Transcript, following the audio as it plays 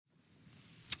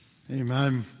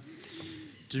Amen.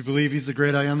 Do you believe he's the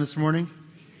great I am this morning?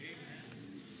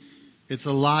 It's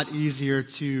a lot easier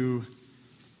to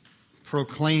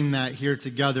proclaim that here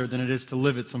together than it is to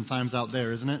live it sometimes out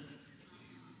there, isn't it?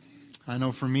 I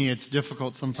know for me it's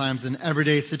difficult sometimes in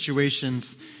everyday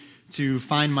situations to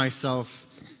find myself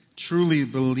truly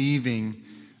believing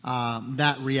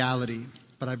that reality.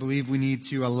 But I believe we need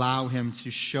to allow him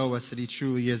to show us that he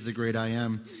truly is the great I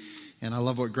am. And I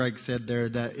love what Greg said there,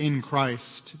 that in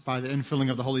Christ, by the infilling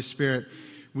of the Holy Spirit,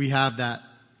 we have that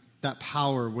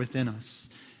power within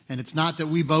us. And it's not that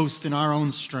we boast in our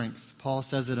own strength. Paul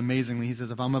says it amazingly. He says,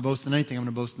 if I'm going to boast in anything, I'm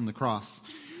going to boast in the cross.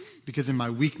 Because in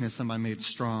my weakness am I made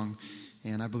strong.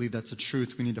 And I believe that's a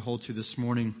truth we need to hold to this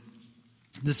morning.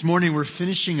 This morning we're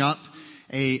finishing up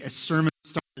a sermon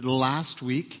started last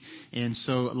week. And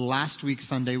so last week,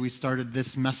 Sunday, we started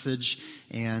this message.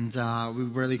 And we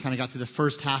really kind of got through the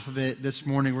first half of it. This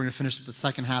morning we're going to finish up the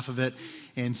second half of it.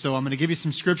 And so I'm going to give you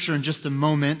some scripture in just a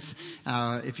moment.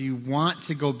 If you want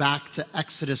to go back to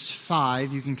Exodus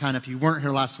 5, you can kind of, if you weren't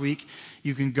here last week,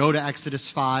 you can go to Exodus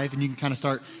 5 and you can kind of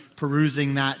start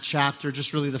perusing that chapter,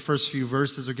 just really the first few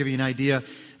verses will give you an idea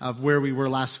of where we were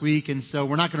last week. And so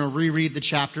we're not going to reread the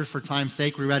chapter for time's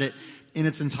sake. We read it in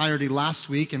its entirety last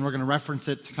week, and we're going to reference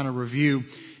it to kind of review,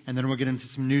 and then we'll get into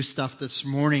some new stuff this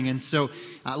morning. And so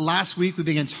last week we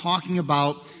began talking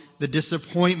about the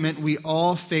disappointment we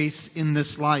all face in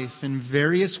this life in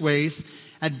various ways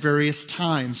at various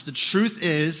times. The truth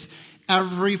is,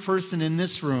 every person in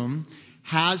this room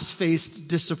has faced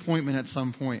disappointment at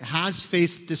some point, has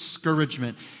faced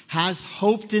discouragement, has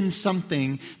hoped in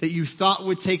something that you thought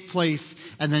would take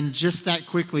place, and then just that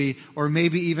quickly, or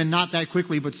maybe even not that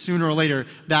quickly, but sooner or later,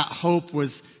 that hope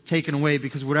was taken away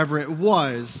because whatever it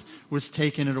was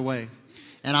taken it away.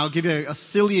 And I'll give you a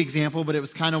silly example, but it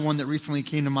was kind of one that recently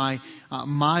came to my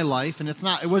life, and it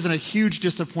wasn't a huge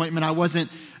disappointment. I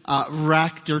wasn't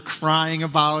wrecked or crying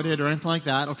about it or anything like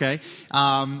that, okay?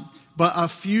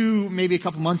 But maybe a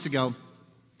couple months ago,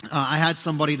 I had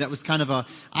somebody that was kind of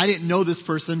I didn't know this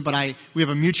person, but we have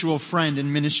a mutual friend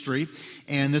in ministry,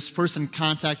 and this person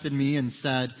contacted me and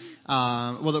said,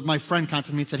 my friend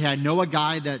contacted me and said, hey, I know a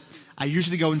guy that I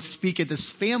usually go and speak at this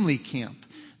family camp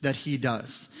that he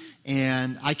does,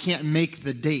 and I can't make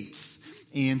the dates.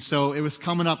 And so it was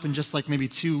coming up in just like maybe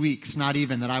 2 weeks, not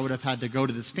even, that I would have had to go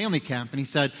to this family camp. And he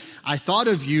said, I thought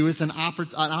of you as an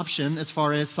option as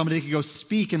far as somebody that could go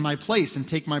speak in my place and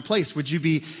take my place. Would you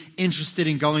be interested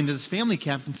in going to this family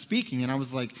camp and speaking? And I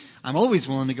was like, I'm always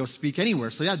willing to go speak anywhere.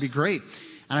 So yeah, it'd be great.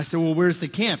 And I said, well, where's the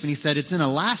camp? And he said, it's in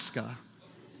Alaska.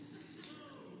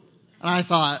 And I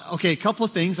thought, okay, a couple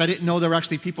of things. I didn't know there were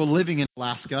actually people living in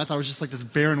Alaska. I thought it was just like this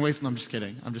barren waste. No, I'm just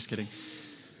kidding.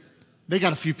 They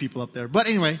got a few people up there. But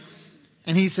anyway,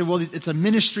 and he said, well, it's a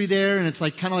ministry there, and it's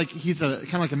like kind of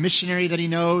like a missionary that he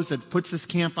knows that puts this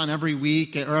camp on every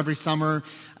week or every summer,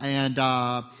 and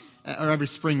or every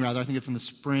spring rather. I think it's in the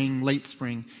spring, late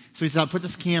spring. So he said, I'll put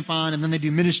this camp on, and then they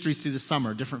do ministries through the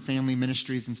summer, different family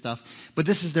ministries and stuff. But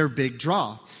this is their big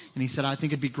draw. And he said, I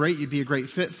think it'd be great. You'd be a great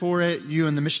fit for it. You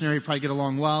and the missionary probably get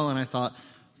along well. And I thought,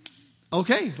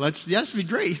 okay, it'd be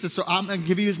great. He says, so I'm going to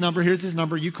give you his number. Here's his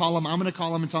number. You call him. I'm going to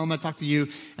call him and tell him I talked to you,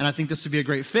 and I think this would be a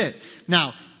great fit.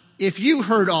 Now, if you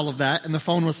heard all of that and the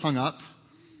phone was hung up,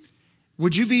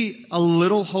 would you be a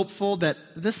little hopeful that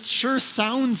this sure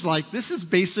sounds like this is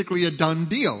basically a done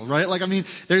deal, right? Like, I mean,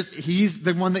 he's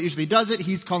the one that usually does it.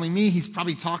 He's calling me. He's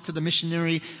probably talked to the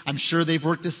missionary. I'm sure they've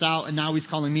worked this out, and now he's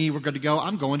calling me. We're good to go.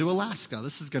 I'm going to Alaska.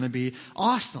 This is going to be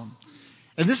awesome.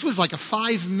 And this was like a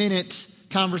 5-minute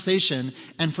conversation,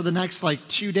 and for the next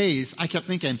 2 days, I kept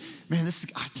thinking, man,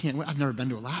 I've never been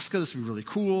to Alaska. This would be really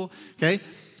cool. Okay.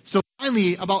 So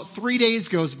finally, about 3 days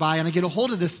goes by, and I get a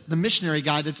hold of the missionary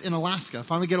guy that's in Alaska. I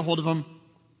finally get a hold of him.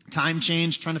 Time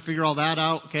change, trying to figure all that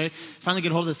out. Okay. Finally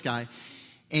get a hold of this guy.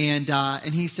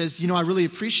 And he says, I really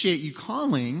appreciate you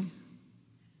calling.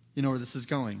 You know where this is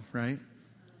going, right?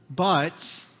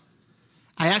 But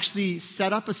I actually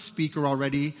set up a speaker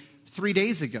already 3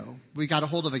 days ago. We got a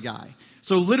hold of a guy.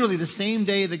 So literally the same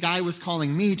day the guy was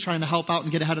calling me, trying to help out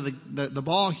and get ahead of the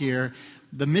ball here,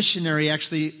 the missionary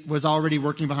actually was already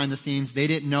working behind the scenes. They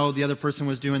didn't know the other person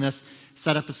was doing this,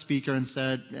 set up a speaker and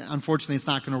said, unfortunately, it's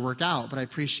not going to work out, but I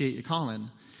appreciate you calling.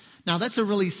 Now, that's a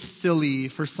really silly,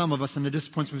 for some of us, and the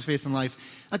disappointments we face in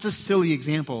life, that's a silly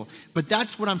example. But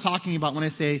that's what I'm talking about when I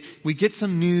say we get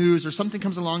some news or something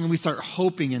comes along and we start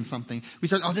hoping in something. We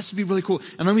start, oh, this would be really cool.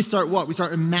 And then we start what? We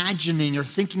start imagining or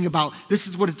thinking about, this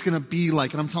is what it's going to be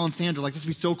like. And I'm telling Sandra, like, this would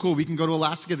be so cool. We can go to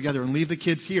Alaska together and leave the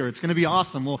kids here. It's going to be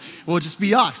awesome. We'll just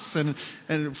be us and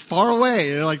far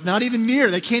away, like not even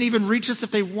near. They can't even reach us if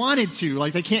they wanted to.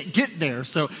 Like, they can't get there.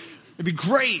 So it'd be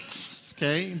great.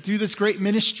 Okay, do this great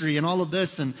ministry and all of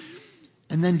this. And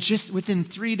then just within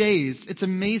 3 days, it's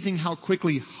amazing how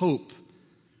quickly hope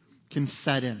can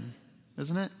set in,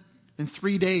 isn't it? In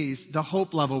 3 days, the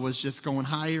hope level was just going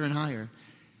higher and higher.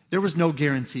 There was no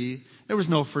guarantee. There was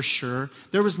no for sure.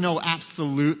 There was no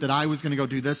absolute that I was going to go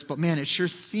do this. But man, it sure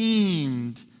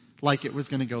seemed like it was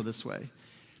going to go this way.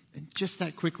 And just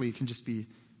that quickly, it can just be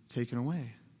taken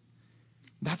away.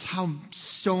 That's how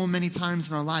so many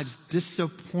times in our lives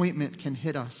disappointment can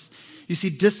hit us. You see,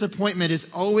 disappointment is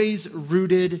always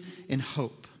rooted in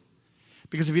hope.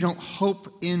 Because if you don't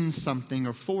hope in something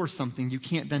or for something, you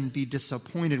can't then be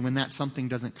disappointed when that something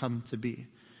doesn't come to be.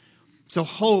 So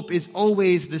hope is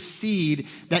always the seed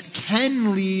that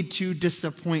can lead to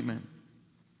disappointment.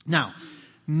 Now,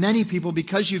 many people,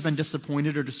 because you've been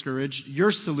disappointed or discouraged, your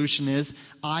solution is,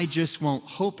 I just won't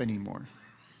hope anymore.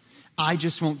 I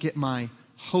just won't get my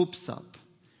hopes up.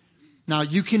 Now,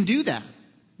 you can do that.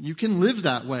 You can live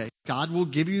that way. God will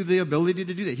give you the ability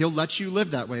to do that. He'll let you live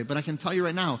that way. But I can tell you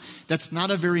right now, that's not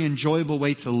a very enjoyable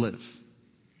way to live.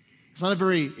 It's not a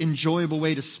very enjoyable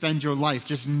way to spend your life,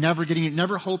 just never getting it,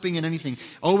 never hoping in anything.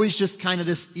 Always just kind of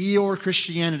this Eeyore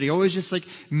Christianity. Always just like,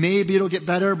 maybe it'll get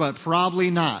better, but probably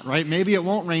not, right? Maybe it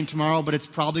won't rain tomorrow, but it's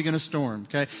probably going to storm,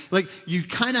 okay? Like, you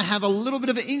kind of have a little bit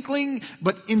of an inkling,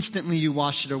 but instantly you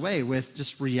wash it away with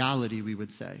just reality, we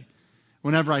would say.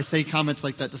 Whenever I say comments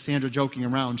like that to Sandra joking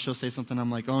around, she'll say something,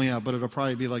 I'm like, oh yeah, but it'll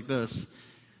probably be like this.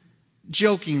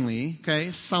 Jokingly,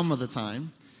 okay, some of the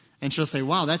time. And she'll say,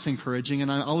 wow, that's encouraging.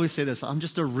 And I always say this, I'm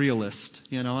just a realist,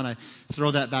 and I throw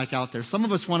that back out there. Some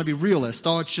of us want to be realists.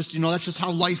 Oh, it's just, that's just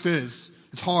how life is.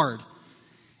 It's hard.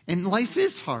 And life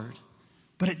is hard.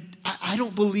 But I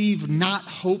don't believe not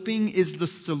hoping is the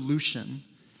solution.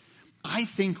 I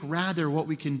think rather what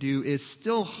we can do is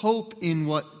still hope in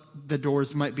what the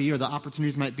doors might be or the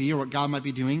opportunities might be or what God might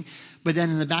be doing. But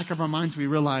then in the back of our minds, we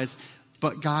realize,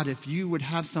 but God, if you would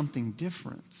have something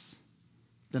different,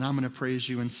 then I'm going to praise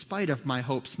you in spite of my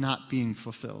hopes not being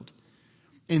fulfilled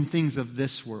in things of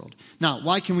this world. Now,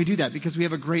 why can we do that? Because we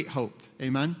have a great hope.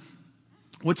 Amen?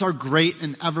 What's our great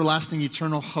and everlasting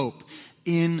eternal hope?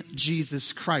 In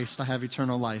Jesus Christ, I have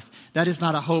eternal life. That is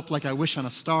not a hope like I wish on a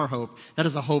star hope. That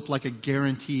is a hope like a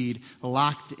guaranteed,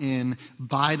 locked in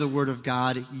by the Word of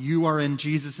God. You are in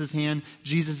Jesus' hand.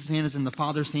 Jesus' hand is in the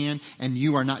Father's hand, and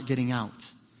you are not getting out.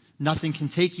 Nothing can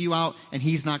take you out, and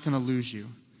He's not going to lose you.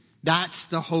 That's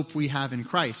the hope we have in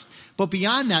Christ. But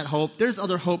beyond that hope, there's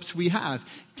other hopes we have.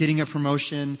 Getting a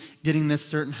promotion, getting this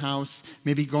certain house,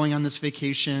 maybe going on this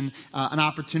vacation, an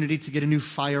opportunity to get a new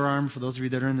firearm, for those of you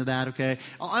that are into that, okay?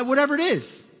 Whatever it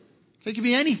is. It could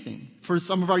be anything. For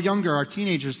some of our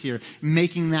teenagers here,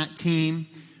 making that team,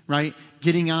 right?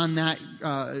 Getting on that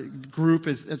group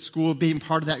at school, being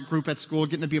part of that group at school,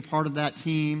 getting to be a part of that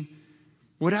team.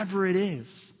 Whatever it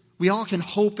is. We all can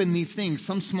hope in these things,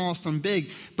 some small, some big,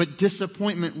 but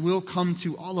disappointment will come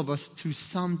to all of us to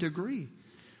some degree.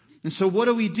 And so what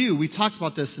do? We talked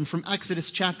about this, and from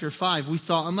Exodus chapter 5, we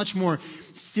saw a much more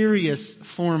serious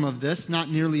form of this,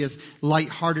 not nearly as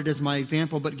lighthearted as my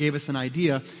example, but gave us an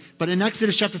idea. But in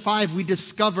Exodus chapter 5, we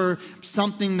discover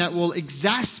something that will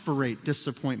exasperate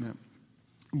disappointment.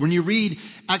 When you read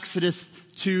Exodus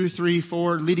 2, 3,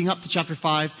 4, leading up to chapter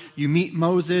 5, you meet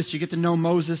Moses, you get to know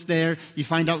Moses there, you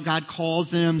find out God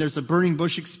calls him, there's a burning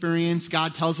bush experience,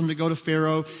 God tells him to go to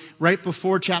Pharaoh. Right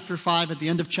before chapter 5, at the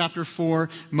end of chapter 4,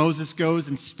 Moses goes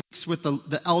and speaks with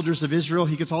the elders of Israel.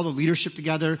 He gets all the leadership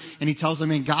together, and he tells them,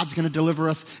 man, God's going to deliver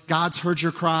us, God's heard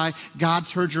your cry,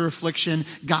 God's heard your affliction,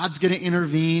 God's going to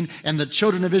intervene, and the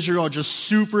children of Israel are just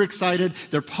super excited,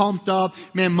 they're pumped up.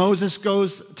 Man, Moses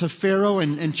goes to Pharaoh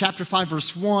in chapter 5,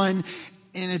 verse 1,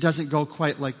 and it doesn't go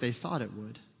quite like they thought it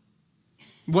would.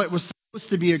 What was supposed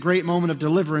to be a great moment of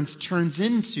deliverance turns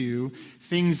into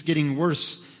things getting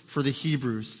worse for the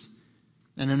Hebrews.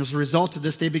 And as a result of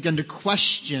this, they began to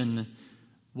question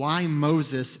why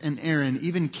Moses and Aaron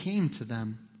even came to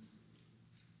them.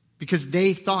 Because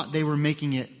they thought they were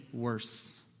making it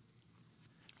worse.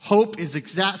 Hope is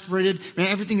exasperated. Man,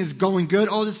 everything is going good.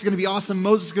 Oh, this is going to be awesome.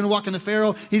 Moses is going to walk into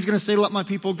Pharaoh. He's going to say, let my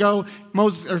people go.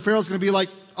 Pharaoh's going to be like,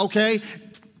 okay.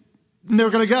 And they're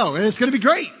going to go. And it's going to be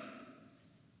great.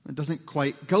 It doesn't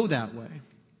quite go that way.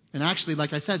 And actually,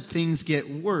 like I said, things get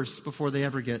worse before they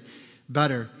ever get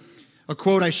better. A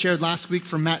quote I shared last week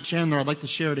from Matt Chandler, I'd like to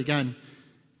share it again,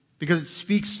 because it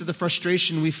speaks to the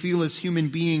frustration we feel as human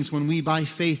beings when we, by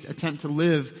faith, attempt to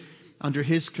live under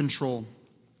His control.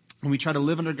 When we try to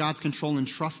live under God's control and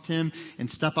trust Him and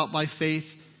step out by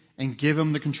faith and give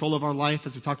Him the control of our life,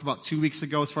 as we talked about 2 weeks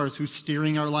ago, as far as who's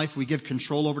steering our life, we give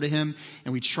control over to Him,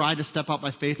 and we try to step out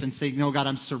by faith and say, no, God,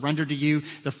 I'm surrendered to You.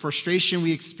 The frustration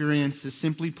we experience is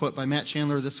simply put by Matt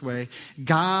Chandler this way: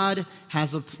 God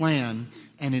has a plan,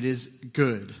 and it is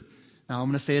good. Now, I'm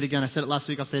going to say it again. I said it last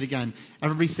week. I'll say it again.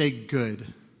 Everybody say good.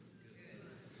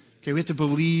 Okay, we have to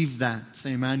believe that.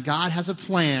 Amen. God has a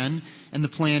plan, and the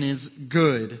plan is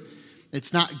good.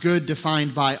 It's not good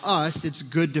defined by us. It's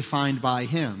good defined by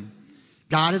Him.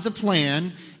 God has a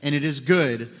plan, and it is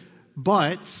good.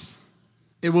 But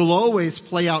it will always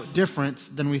play out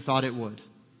different than we thought it would.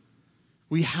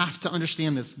 We have to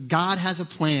understand this. God has a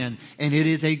plan, and it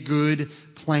is a good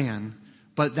plan.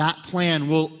 But that plan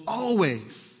will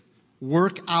always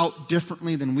work out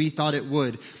differently than we thought it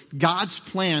would. God's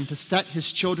plan to set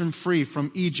His children free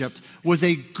from Egypt was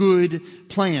a good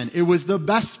plan. It was the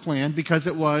best plan because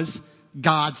it was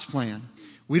God's plan.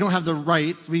 We don't have the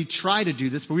right, we try to do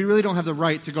this, but we really don't have the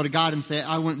right to go to God and say,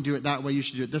 I wouldn't do it that way, you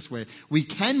should do it this way. We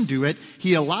can do it.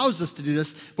 He allows us to do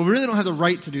this, but we really don't have the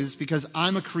right to do this because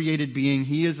I'm a created being.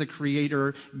 He is a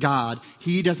creator God.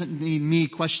 He doesn't need me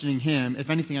questioning Him.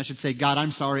 If anything, I should say, God,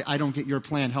 I'm sorry, I don't get your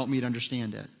plan. Help me to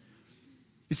understand it.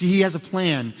 You see, He has a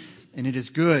plan, and it is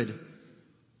good,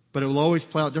 but it will always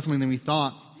play out differently than we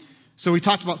thought. So we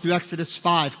talked about through Exodus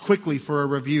 5 quickly for a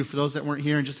review for those that weren't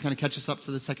here and just kind of catch us up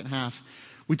to the second half.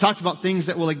 We talked about things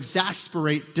that will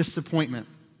exasperate disappointment.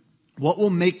 What will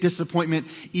make disappointment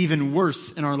even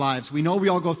worse in our lives? We know we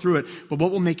all go through it, but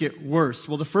what will make it worse?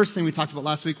 Well, the first thing we talked about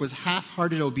last week was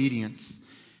half-hearted obedience.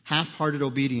 Half-hearted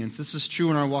obedience. This is true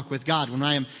in our walk with God. When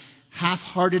I am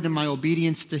half-hearted in my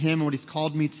obedience to Him and what He's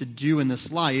called me to do in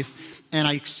this life, and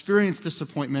I experience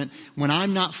disappointment, when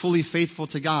I'm not fully faithful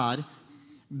to God,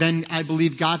 then I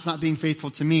believe God's not being faithful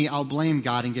to me. I'll blame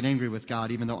God and get angry with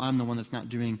God, even though I'm the one that's not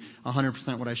doing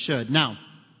 100% what I should. Now,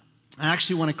 I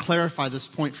actually want to clarify this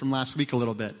point from last week a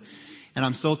little bit. And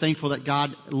I'm so thankful that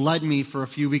God led me for a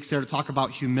few weeks there to talk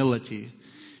about humility.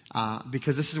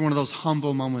 Because this is one of those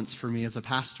humble moments for me as a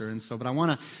pastor. And so, but I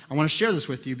want to share this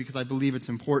with you because I believe it's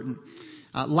important.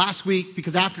 Last week,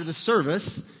 because after the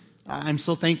service, I'm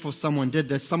so thankful someone did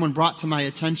this. Someone brought to my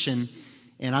attention,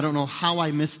 and I don't know how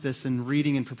I missed this in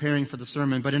reading and preparing for the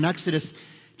sermon, but in Exodus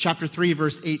chapter 3,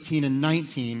 verse 18 and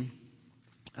 19,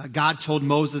 God told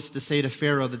Moses to say to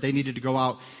Pharaoh that they needed to go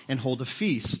out and hold a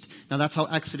feast. Now that's how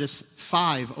Exodus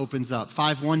 5 opens up.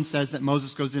 5:1 says that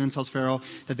Moses goes in and tells Pharaoh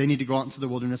that they need to go out into the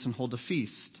wilderness and hold a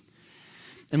feast.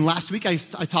 And last week I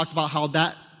talked about how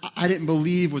that I didn't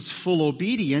believe was full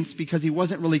obedience because he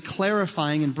wasn't really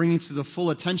clarifying and bringing to the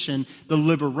full attention the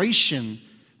liberation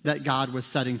that God was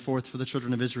setting forth for the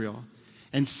children of Israel.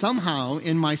 And somehow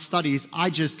in my studies, I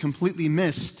just completely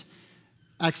missed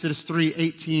Exodus 3,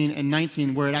 18 and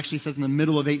 19, where it actually says in the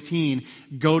middle of 18,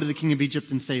 go to the king of Egypt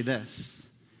and say this.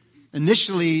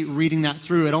 Initially, reading that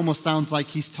through, it almost sounds like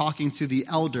he's talking to the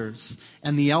elders,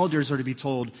 and the elders are to be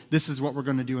told, this is what we're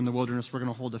going to do in the wilderness, we're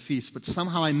going to hold a feast. But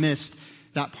somehow I missed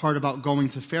that part about going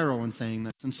to Pharaoh and saying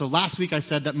this. And so last week I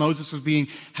said that Moses was being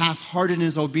half-hearted in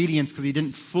his obedience because he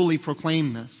didn't fully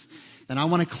proclaim this. And I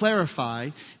want to clarify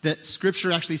that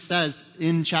Scripture actually says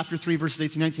in chapter 3, verses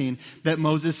 18 and 19, that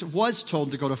Moses was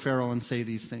told to go to Pharaoh and say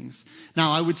these things.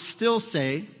 Now, I would still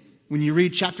say, when you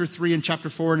read chapter 3 and chapter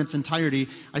 4 in its entirety,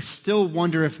 I still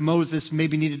wonder if Moses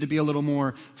maybe needed to be a little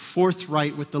more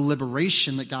forthright with the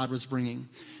liberation that God was bringing.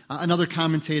 Another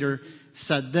commentator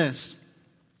said this,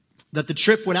 that the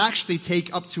trip would actually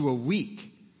take up to a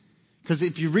week. Because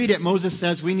if you read it, Moses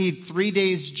says we need 3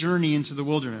 days' journey into the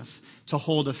wilderness to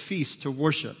hold a feast, to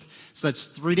worship. So that's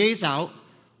 3 days out,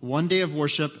 1 day of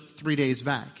worship, 3 days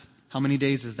back. How many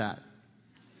days is that?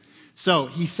 So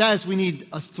he says we need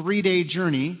a 3-day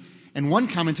journey. And one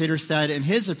commentator said, in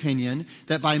his opinion,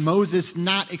 that by Moses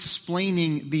not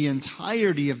explaining the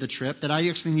entirety of the trip, that I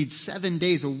actually need 7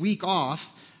 days, a week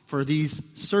off for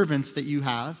these servants that you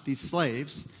have, these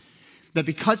slaves, that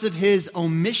because of his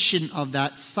omission of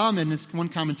that, some, and this one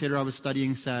commentator I was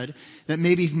studying said, that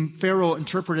maybe Pharaoh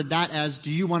interpreted that as,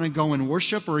 do you want to go and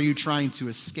worship or are you trying to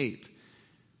escape?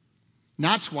 And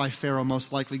that's why Pharaoh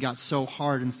most likely got so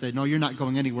hard and said, no, you're not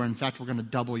going anywhere. In fact, we're going to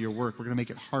double your work. We're going to make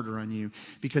it harder on you.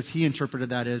 Because he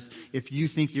interpreted that as, if you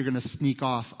think you're going to sneak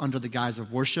off under the guise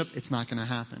of worship, it's not going to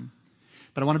happen.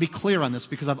 But I want to be clear on this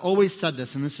because I've always said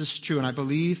this, and this is true, and I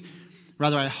believe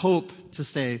Rather, I hope to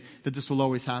say that this will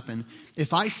always happen.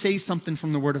 If I say something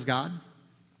from the Word of God,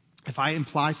 if I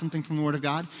imply something from the Word of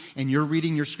God, and you're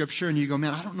reading your scripture and you go,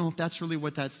 man, I don't know if that's really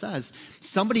what that says.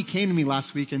 Somebody came to me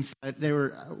last week and said we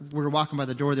were walking by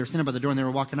the door, they were sitting by the door and they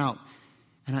were walking out.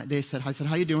 And I said,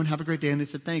 how you doing? Have a great day. And they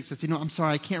said, thanks. I said, I'm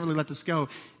sorry, I can't really let this go.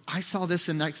 I saw this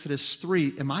in Exodus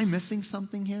 3. Am I missing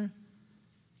something here?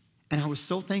 And I was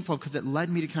so thankful because it led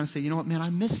me to kind of say, you know what, man,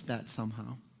 I missed that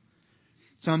somehow.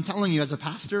 So I'm telling you, as a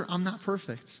pastor, I'm not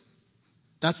perfect.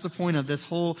 That's the point of this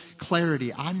whole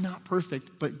clarity. I'm not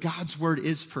perfect, but God's word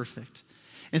is perfect.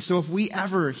 And so if we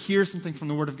ever hear something from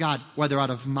the Word of God, whether out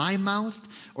of my mouth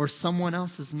or someone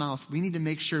else's mouth, we need to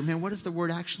make sure, man, what does the Word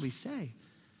actually say?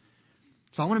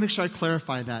 So I want to make sure I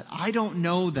clarify that. I don't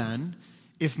know then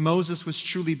if Moses was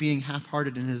truly being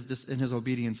half-hearted in his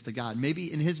obedience to God.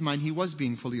 Maybe in his mind he was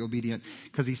being fully obedient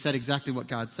because he said exactly what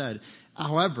God said.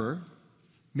 However,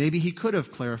 maybe he could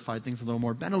have clarified things a little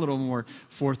more, been a little more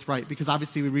forthright, because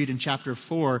obviously we read in chapter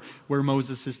 4 where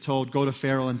Moses is told, go to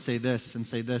Pharaoh and say this, and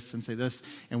say this, and say this,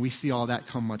 and we see all that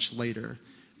come much later.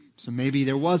 So maybe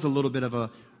there was a little bit of a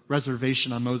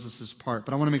reservation on Moses' part,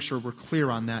 but I want to make sure we're clear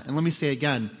on that. And let me say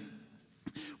again,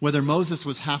 whether Moses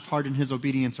was half-hearted in his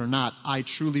obedience or not, I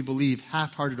truly believe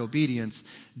half-hearted obedience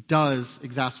does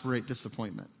exasperate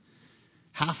disappointment.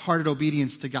 Half-hearted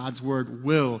obedience to God's word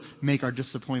will make our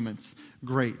disappointments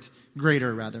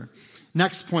greater.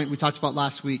 Next point we talked about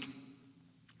last week.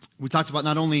 We talked about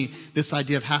not only this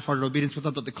idea of half-hearted obedience, but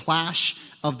about the clash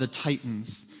of the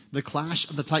titans. The clash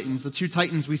of the titans. The two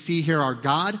titans we see here are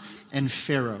God and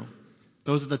Pharaoh.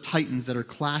 Those are the titans that are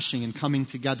clashing and coming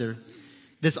together.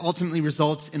 This ultimately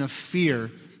results in a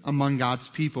fear among God's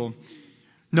people.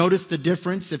 Notice the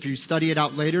difference. If you study it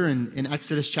out later in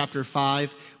Exodus chapter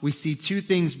 5, we see two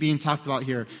things being talked about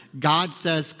here. God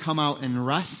says, come out and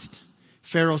rest.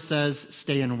 Pharaoh says,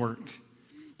 stay and work.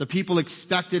 The people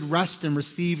expected rest and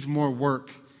received more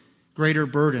work, greater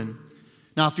burden.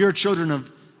 Now, if you're a child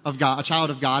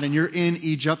of God, and you're in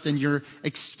Egypt and you're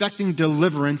expecting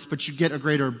deliverance, but you get a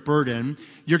greater burden,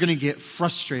 you're going to get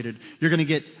frustrated. You're going to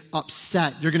get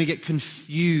upset. You're going to get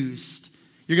confused.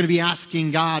 You're going to be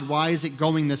asking God, why is it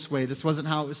going this way? This wasn't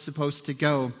how it was supposed to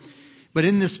go. But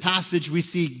in this passage, we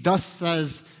see, thus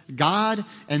says God,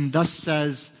 and thus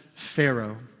says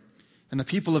Pharaoh. And the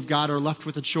people of God are left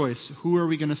with a choice. Who are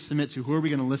we going to submit to? Who are we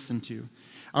going to listen to?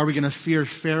 Are we going to fear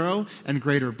Pharaoh and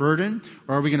greater burden?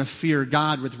 Or are we going to fear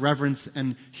God with reverence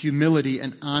and humility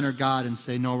and honor God and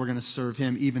say, no, we're going to serve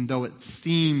him, even though it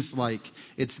seems like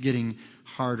it's getting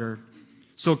harder?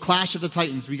 So clash of the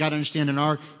titans. We got to understand in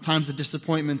our times of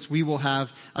disappointments, we will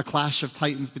have a clash of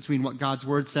titans between what God's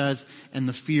word says and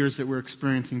the fears that we're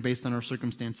experiencing based on our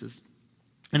circumstances.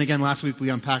 And again, last week we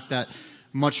unpacked that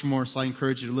much more, so I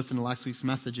encourage you to listen to last week's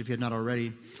message if you had not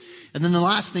already. And then the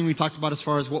last thing we talked about as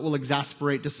far as what will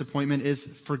exasperate disappointment is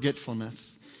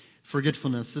forgetfulness.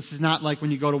 Forgetfulness. This is not like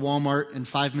when you go to Walmart and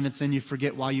 5 minutes in you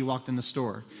forget why you walked in the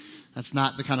store. That's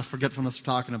not the kind of forgetfulness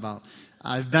we're talking about.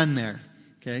 I've been there.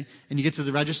 Okay, and you get to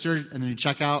the register, and then you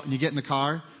check out, and you get in the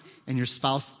car, and your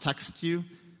spouse texts you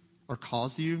or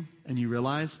calls you, and you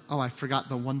realize, oh, I forgot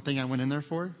the one thing I went in there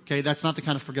for. Okay, that's not the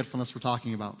kind of forgetfulness we're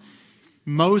talking about.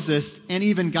 Moses and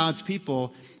even God's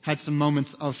people had some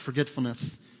moments of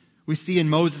forgetfulness. We see in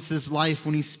Moses' life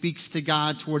when he speaks to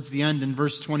God towards the end in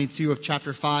verse 22 of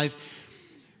chapter 5,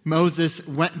 Moses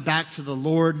went back to the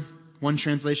Lord, one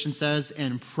translation says,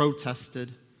 and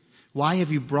protested. Why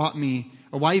have you brought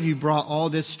all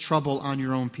this trouble on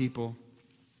your own people?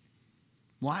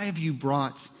 Why have you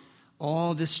brought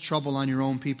all this trouble on your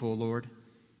own people, Lord?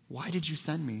 Why did you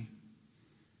send me?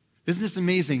 Isn't this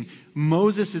amazing?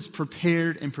 Moses is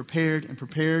prepared and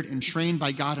trained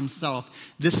by God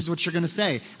himself. This is what you're going to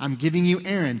say. I'm giving you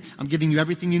Aaron. I'm giving you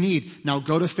everything you need. Now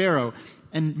go to Pharaoh.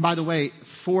 And by the way,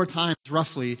 4 times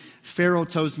roughly, Pharaoh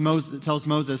tells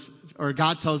Moses, or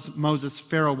God tells Moses,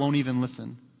 Pharaoh won't even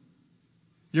listen.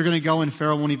 You're going to go and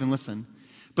Pharaoh won't even listen.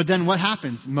 But then what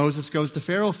happens? Moses goes to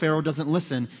Pharaoh. Pharaoh doesn't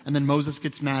listen. And then Moses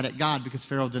gets mad at God because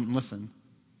Pharaoh didn't listen.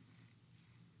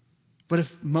 But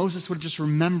if Moses would have just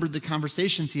remembered the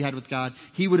conversations he had with God,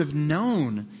 he would have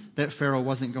known that Pharaoh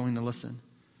wasn't going to listen.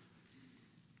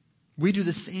 We do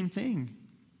the same thing.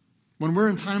 When we're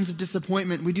in times of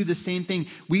disappointment, we do the same thing.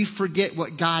 We forget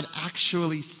what God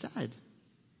actually said.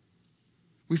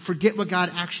 We forget what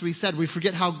God actually said. We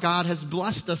forget how God has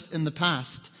blessed us in the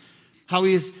past, how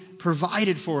he has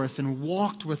provided for us and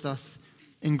walked with us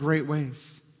in great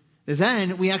ways.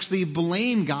 Then we actually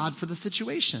blame God for the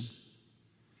situation.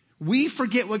 We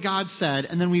forget what God said,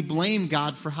 and then we blame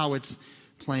God for how it's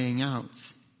playing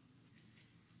out.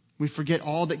 We forget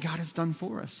all that God has done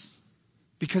for us.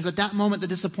 Because at that moment, the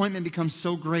disappointment becomes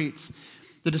so great.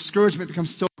 The discouragement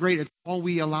becomes so great. It's all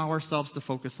we allow ourselves to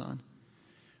focus on.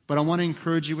 But I want to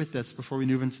encourage you with this before we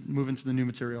move into the new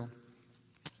material.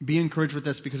 Be encouraged with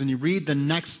this, because when you read the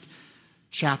next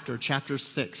chapter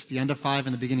 6, the end of 5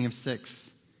 and the beginning of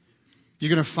 6, you're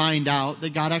going to find out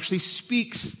that God actually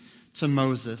speaks to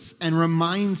Moses and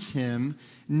reminds him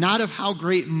not of how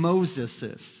great Moses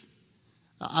is.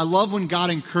 I love when God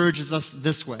encourages us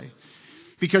this way.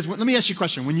 Because let me ask you a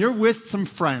question. When you're with some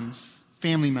friends,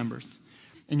 family members,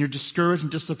 and you're discouraged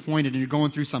and disappointed and you're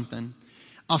going through something,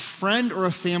 a friend or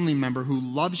a family member who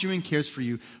loves you and cares for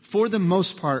you, for the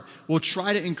most part, will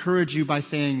try to encourage you by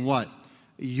saying what?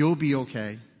 You'll be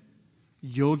okay.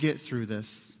 You'll get through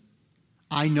this.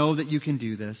 I know that you can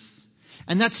do this.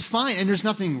 And that's fine. And there's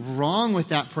nothing wrong with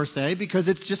that per se, because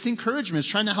it's just encouragement. It's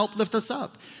trying to help lift us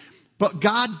up. But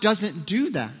God doesn't do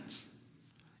that.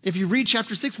 If you read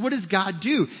chapter 6, what does God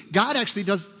do? God actually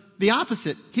does the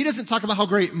opposite. He doesn't talk about how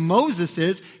great Moses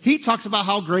is. He talks about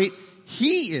how great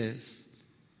he is.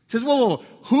 He says, whoa,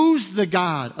 who's the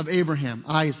God of Abraham,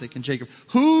 Isaac, and Jacob?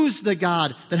 Who's the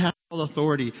God that has all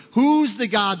authority? Who's the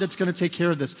God that's going to take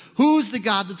care of this? Who's the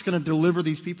God that's going to deliver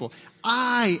these people?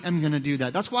 I am going to do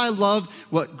that. That's why I love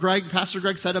what Pastor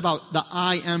Greg said about the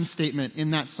I am statement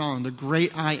in that song, the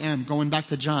great I am, going back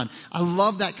to John. I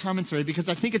love that commentary because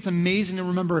I think it's amazing to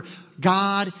remember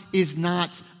God is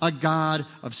not a God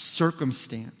of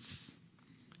circumstance.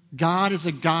 God is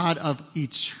a God of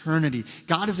eternity.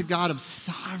 God is a God of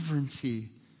sovereignty.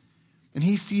 And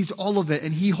he sees all of it,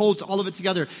 and he holds all of it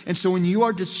together. And so when you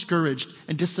are discouraged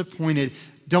and disappointed,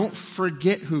 don't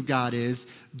forget who God is.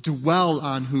 Dwell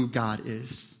on who God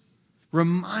is.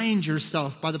 Remind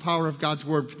yourself by the power of God's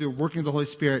word, through the working of the Holy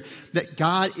Spirit, that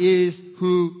God is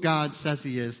who God says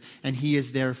he is, and he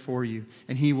is there for you.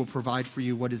 And he will provide for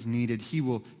you what is needed. He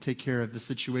will take care of the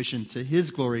situation to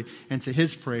his glory and to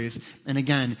his praise. And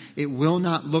again, it will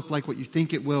not look like what you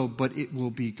think it will, but it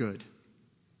will be good.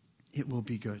 It will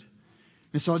be good.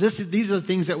 And so these are the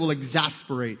things that will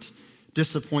exasperate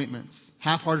disappointments,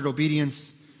 half-hearted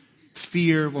obedience,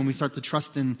 fear, when we start to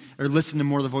trust in or listen to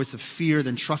more of the voice of fear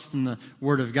than trust in the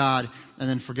word of God, and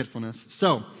then forgetfulness.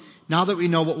 So now that we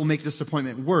know what will make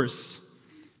disappointment worse,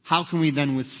 how can we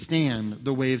then withstand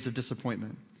the waves of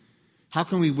disappointment? How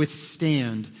can we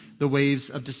withstand the waves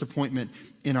of disappointment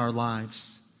in our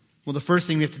lives? Well, the first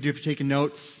thing we have to do if you're taking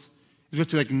notes is we have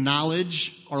to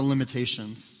acknowledge our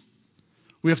limitations.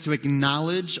 We have to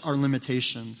acknowledge our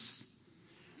limitations.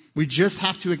 We just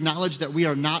have to acknowledge that we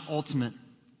are not ultimate,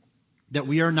 that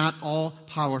we are not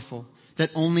all-powerful, that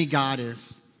only God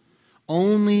is.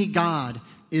 Only God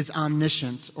is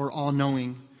omniscient or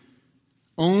all-knowing.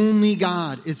 Only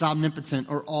God is omnipotent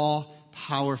or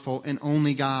all-powerful, and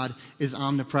only God is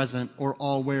omnipresent or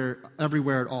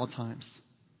everywhere at all times.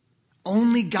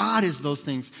 Only God is those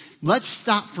things. Let's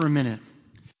stop for a minute.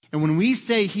 And when we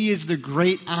say he is the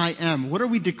great I am, what are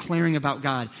we declaring about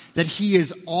God? That he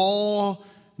is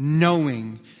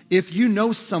all-knowing. If you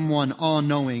know someone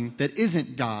all-knowing that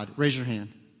isn't God, raise your hand.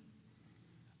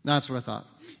 That's what I thought.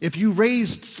 If you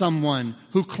raised someone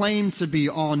who claimed to be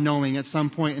all-knowing at some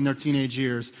point in their teenage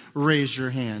years, raise your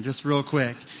hand, just real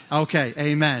quick. Okay,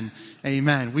 amen,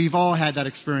 amen. We've all had that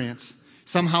experience.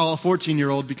 Somehow a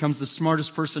 14-year-old becomes the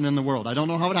smartest person in the world. I don't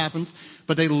know how it happens,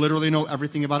 but they literally know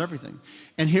everything about everything.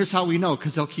 And here's how we know,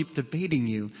 because they'll keep debating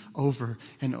you over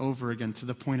and over again to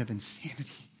the point of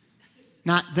insanity.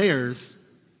 Not theirs,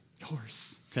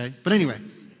 yours, okay? But anyway,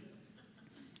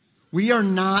 we are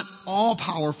not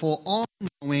all-powerful,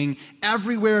 all-knowing,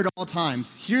 everywhere at all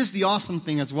times. Here's the awesome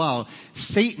thing as well.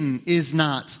 Satan is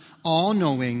not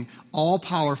all-knowing,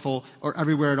 all-powerful, or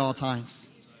everywhere at all times.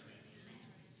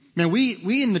 Man,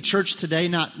 we in the church today,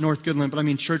 not North Goodland, but I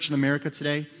mean church in America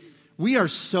today, we are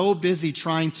so busy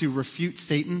trying to refute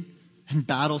Satan and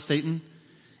battle Satan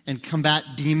and combat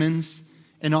demons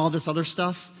and all this other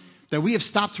stuff that we have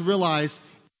stopped to realize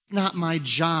it's not my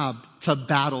job to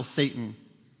battle Satan.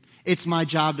 It's my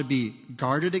job to be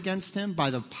guarded against him by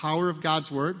the power of God's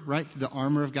word, right? Through the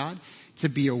armor of God, to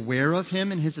be aware of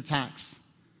him and his attacks.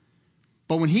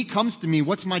 But when he comes to me,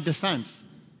 what's my defense?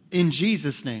 In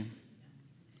Jesus' name.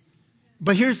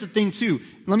 But here's the thing too.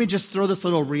 Let me just throw this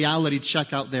little reality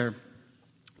check out there.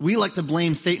 We like to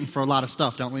blame Satan for a lot of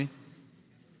stuff, don't we?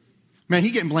 Man,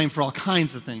 he's getting blamed for all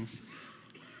kinds of things.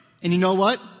 And you know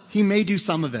what? He may do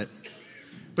some of it.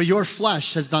 But your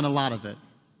flesh has done a lot of it.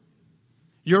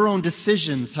 Your own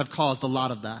decisions have caused a lot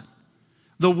of that.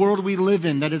 The world we live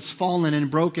in that is fallen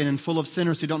and broken and full of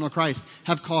sinners who don't know Christ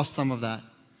have caused some of that.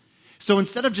 So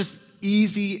instead of just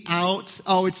easy out,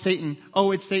 oh, it's Satan,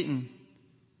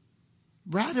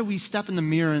 rather we step in the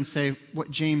mirror and say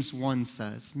what James 1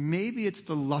 says. Maybe it's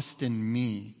the lust in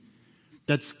me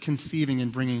that's conceiving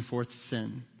and bringing forth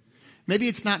sin. Maybe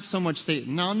it's not so much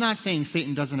Satan. Now, I'm not saying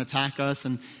Satan doesn't attack us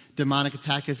and demonic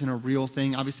attack isn't a real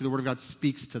thing. Obviously, the Word of God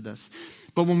speaks to this.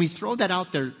 But when we throw that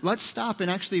out there, let's stop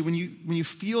and actually, when you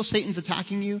feel Satan's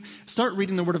attacking you, start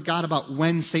reading the Word of God about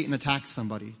when Satan attacks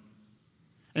somebody.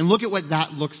 And look at what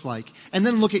that looks like. And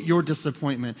then look at your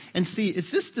disappointment and see,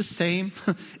 is this the same?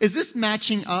 Is this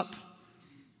matching up?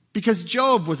 Because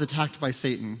Job was attacked by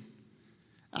Satan.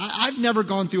 I've never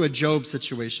gone through a Job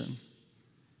situation.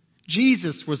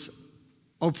 Jesus was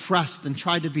oppressed and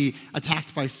tried to be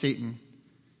attacked by Satan.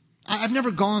 I've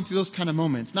never gone through those kind of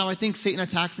moments. Now, I think Satan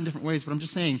attacks in different ways, but I'm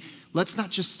just saying, let's not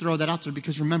just throw that out there,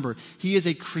 because remember, he is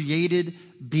a created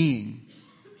being.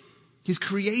 He's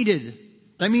created.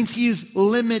 That means he is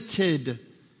limited.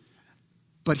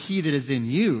 But he that is in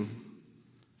you,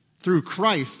 through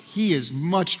Christ, he is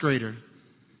much greater.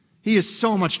 He is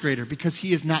so much greater because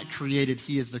he is not created.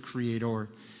 He is the creator.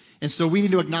 And so we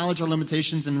need to acknowledge our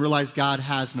limitations and realize God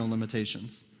has no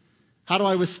limitations. How do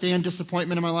I withstand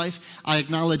disappointment in my life? I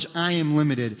acknowledge I am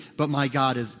limited, but my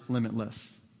God is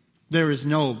limitless. There is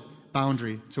no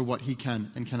boundary to what he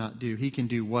can and cannot do. He can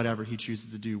do whatever he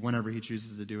chooses to do, whenever he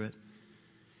chooses to do it.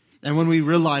 And when we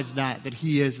realize that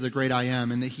he is the great I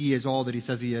am and that he is all that he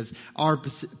says he is, our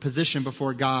position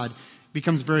before God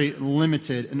becomes very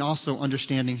limited, and also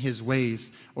understanding his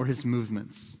ways or his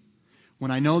movements.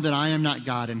 When I know that I am not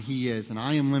God and he is, and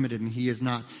I am limited and he is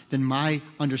not, then my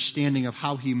understanding of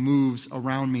how he moves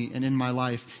around me and in my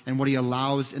life and what he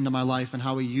allows into my life and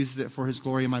how he uses it for his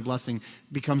glory and my blessing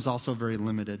becomes also very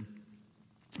limited.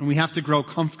 And we have to grow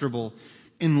comfortable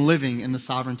in living in the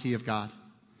sovereignty of God.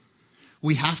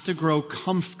 We have to grow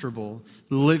comfortable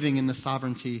living in the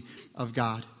sovereignty of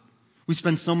God. We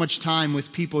spend so much time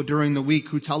with people during the week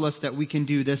who tell us that we can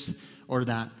do this or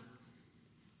that.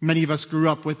 Many of us grew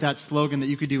up with that slogan that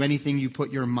you could do anything you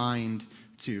put your mind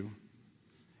to.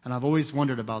 And I've always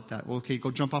wondered about that. Well, okay,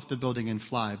 go jump off the building and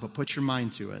fly, but put your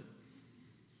mind to it.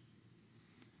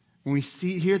 When we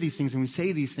hear these things and we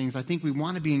say these things, I think we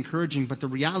want to be encouraging, but the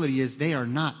reality is they are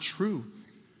not true.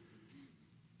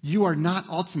 You are not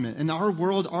ultimate. In our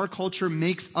world, our culture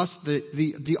makes us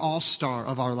the all-star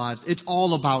of our lives. It's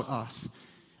all about us.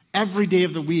 Every day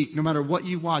of the week, no matter what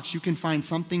you watch, you can find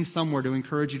something somewhere to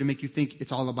encourage you, to make you think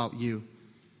it's all about you.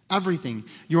 Everything.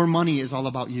 Your money is all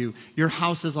about you. Your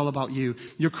house is all about you.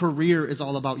 Your career is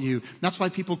all about you. That's why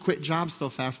people quit jobs so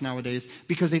fast nowadays,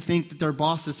 because they think that their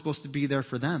boss is supposed to be there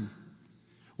for them.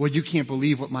 Well, you can't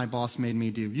believe what my boss made me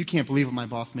do. You can't believe what my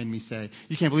boss made me say.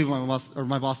 You can't believe what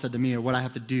my boss said to me or what I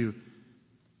have to do.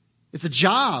 It's a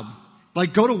job.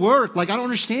 Like, go to work. Like, I don't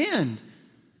understand.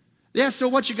 Yeah, so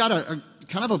what? You got a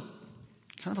kind of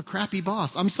a crappy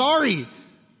boss. I'm sorry.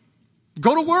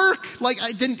 Go to work. Like,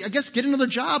 I guess get another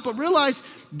job, but realize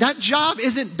that job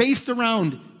isn't based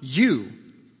around you.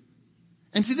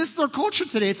 And see, this is our culture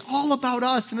today. It's all about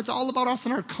us, and it's all about us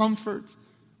and our comfort.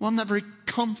 Well, I'm not very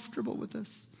comfortable with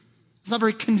this. It's not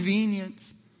very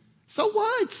convenient. So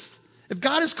what? If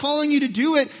God is calling you to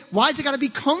do it, why has it got to be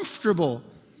comfortable?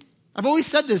 I've always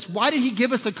said this. Why did he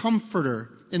give us a comforter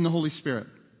in the Holy Spirit?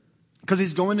 Because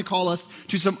he's going to call us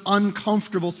to some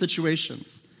uncomfortable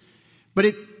situations. But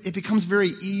it becomes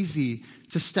very easy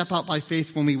to step out by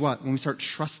faith when we what? When we start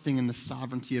trusting in the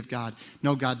sovereignty of God.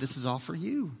 No, God, this is all for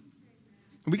you.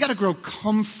 And we got to grow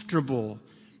comfortable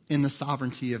in the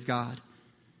sovereignty of God.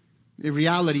 The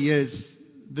reality is,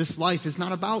 this life is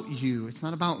not about you. It's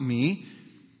not about me.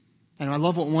 And I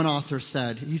love what one author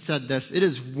said. He said this: it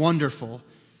is wonderful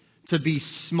to be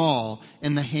small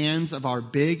in the hands of our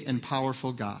big and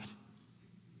powerful God.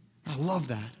 I love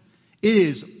that. It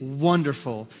is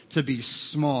wonderful to be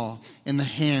small in the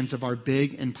hands of our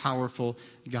big and powerful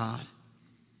God.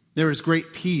 There is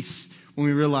great peace when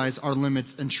we realize our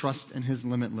limits and trust in his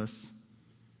limitlessness.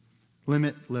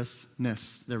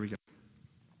 There we go.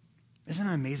 Isn't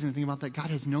that amazing to think about that? God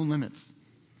has no limits.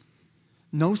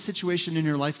 No situation in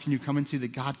your life can you come into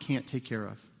that God can't take care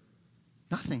of.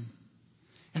 Nothing.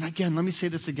 And again, let me say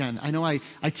this again. I know I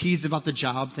teased about the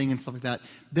job thing and stuff like that.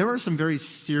 There are some very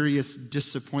serious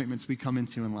disappointments we come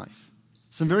into in life.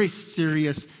 Some very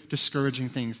serious, discouraging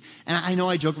things. And I know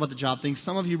I joke about the job thing.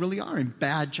 Some of you really are in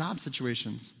bad job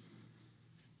situations.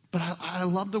 But I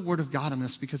love the Word of God on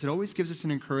this, because it always gives us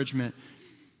an encouragement.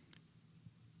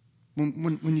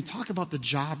 When you talk about the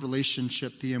job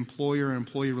relationship, the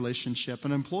employer-employee relationship,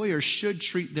 an employer should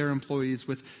treat their employees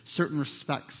with certain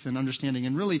respects and understanding.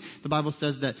 And really, the Bible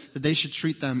says that they should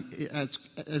treat them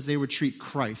as they would treat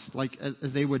Christ, like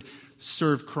as they would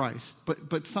serve Christ.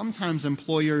 But sometimes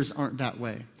employers aren't that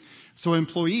way. So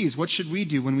employees, what should we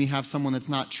do when we have someone that's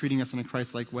not treating us in a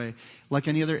Christ-like way? Like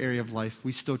any other area of life,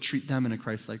 we still treat them in a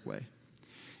Christ-like way.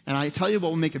 And I tell you what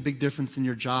will make a big difference in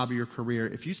your job or your career.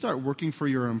 If you start working for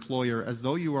your employer as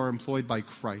though you are employed by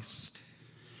Christ,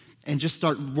 and just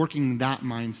start working that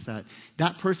mindset,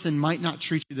 that person might not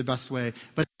treat you the best way,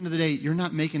 but at the end of the day, you're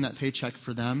not making that paycheck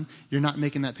for them. You're not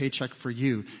making that paycheck for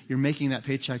you. You're making that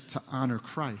paycheck to honor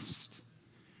Christ.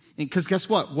 Because guess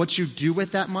what? What you do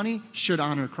with that money should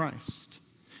honor Christ.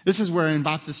 This is where in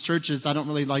Baptist churches, I don't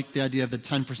really like the idea of the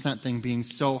 10% thing being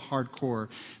so hardcore,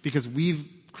 because we've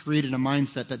created a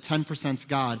mindset that 10%'s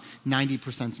God,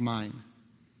 90%'s mine.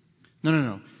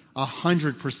 No.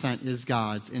 100% is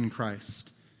God's in Christ.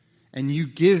 And you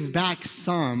give back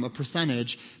a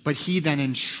percentage, but he then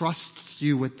entrusts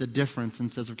you with the difference and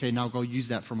says, okay, now go use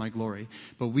that for my glory.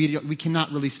 But we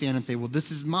cannot really stand and say, well,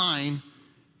 this is mine.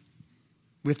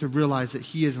 We have to realize that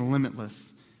he is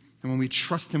limitless. And when we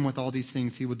trust him with all these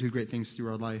things, he will do great things through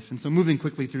our life. And so moving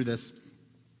quickly through this,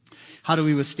 how do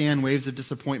we withstand waves of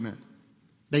disappointment?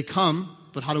 They come,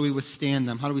 but how do we withstand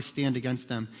them? How do we stand against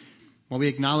them? Well, we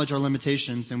acknowledge our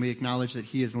limitations and we acknowledge that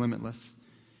he is limitless.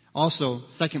 Also,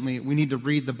 secondly, we need to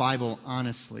read the Bible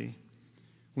honestly.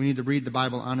 We need to read the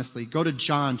Bible honestly. Go to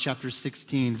John chapter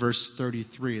 16, verse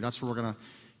 33. That's where we're going to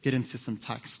get into some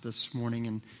text this morning,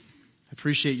 and I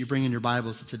appreciate you bringing your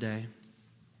Bibles today.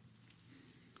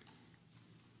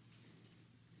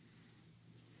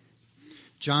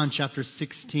 John chapter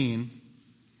 16.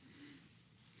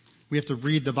 We have to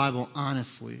read the Bible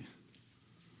honestly.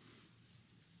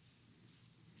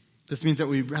 This means that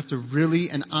we have to really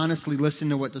and honestly listen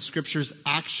to what the scriptures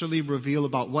actually reveal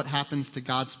about what happens to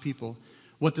God's people,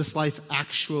 what this life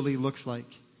actually looks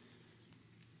like.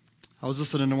 I was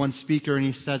listening to one speaker and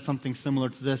he said something similar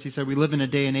to this. He said, we live in a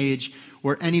day and age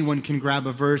where anyone can grab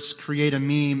a verse, create a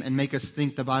meme, and make us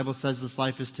think the Bible says this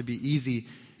life is to be easy,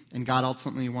 and God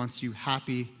ultimately wants you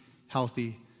happy,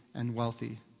 healthy, and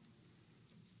wealthy.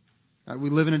 We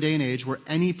live in a day and age where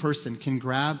any person can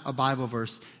grab a Bible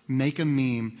verse, make a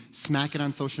meme, smack it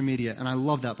on social media. And I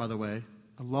love that, by the way.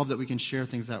 I love that we can share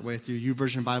things that way through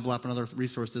YouVersion Bible app and other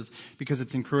resources, because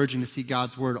it's encouraging to see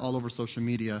God's word all over social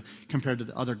media compared to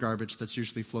the other garbage that's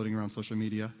usually floating around social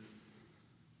media.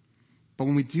 But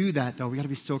when we do that, though, we got to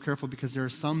be so careful, because there are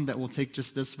some that will take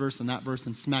just this verse and that verse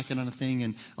and smack it on a thing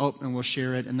and we'll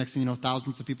share it. And next thing you know,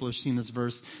 thousands of people have seen this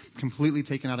verse completely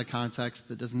taken out of context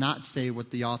that does not say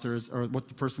what the author is or what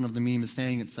the person of the meme is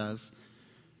saying it says.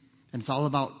 And it's all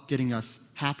about getting us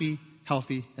happy,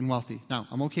 healthy, and wealthy. Now,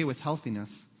 I'm okay with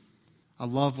healthiness. I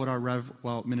love what our Rev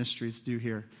Well ministries do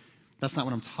here. That's not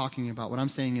what I'm talking about. What I'm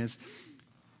saying is,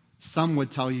 some would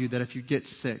tell you that if you get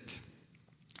sick,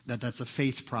 that's a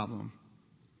faith problem.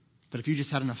 But if you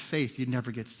just had enough faith, you'd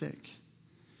never get sick.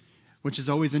 Which is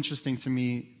always interesting to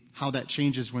me, how that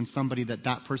changes when somebody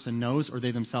that person knows or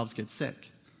they themselves get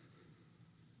sick.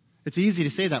 It's easy to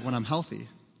say that when I'm healthy,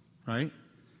 right?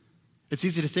 It's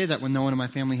easy to say that when no one in my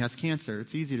family has cancer.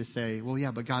 It's easy to say, well,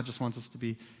 yeah, but God just wants us to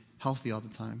be healthy all the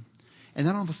time. And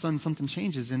then all of a sudden something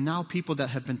changes, and now people that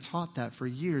have been taught that for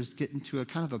years get into a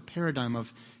kind of a paradigm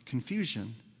of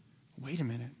confusion. Wait a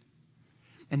minute.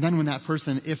 And then when that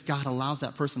person, if God allows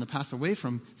that person to pass away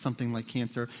from something like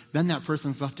cancer, then that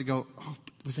person's left to go, oh,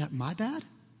 was that my bad?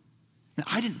 Now,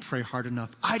 I didn't pray hard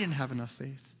enough. I didn't have enough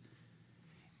faith.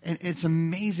 And it's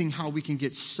amazing how we can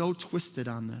get so twisted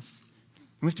on this.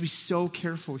 We have to be so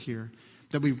careful here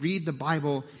that we read the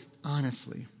Bible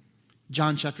honestly.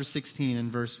 John chapter 16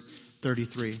 and verse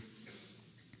 33.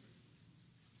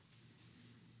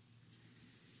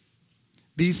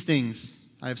 These things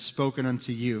I have spoken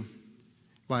unto you.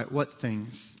 By what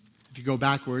things? If you go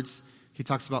backwards, he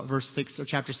talks about verse 6 or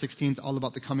chapter 16 is all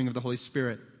about the coming of the Holy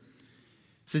Spirit.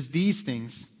 It says, these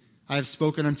things I have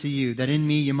spoken unto you, that in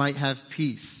me you might have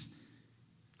peace.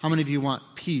 How many of you want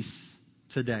peace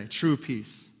today? True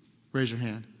peace. Raise your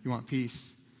hand. You want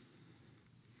peace?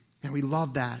 And we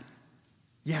love that.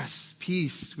 Yes,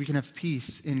 peace. We can have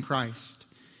peace in Christ.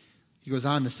 He goes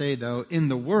on to say, though, in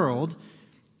the world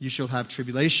you shall have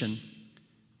tribulation,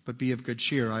 but be of good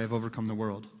cheer. I have overcome the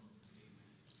world.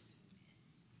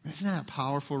 Isn't that a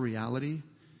powerful reality?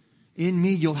 In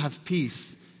me you'll have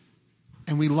peace.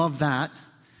 And we love that.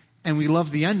 And we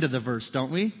love the end of the verse,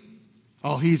 don't we?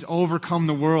 Oh, he's overcome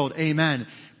the world. Amen.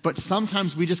 But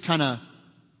sometimes we just kind of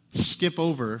skip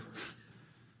over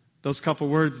those couple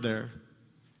words there.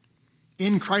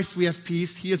 In Christ we have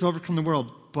peace. He has overcome the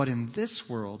world. But in this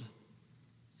world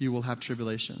you will have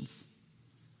tribulations.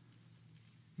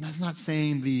 And that's not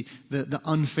saying the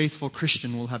unfaithful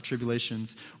Christian will have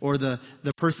tribulations, or the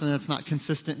person that's not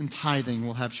consistent in tithing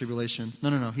will have tribulations.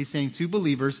 No. He's saying to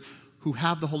believers who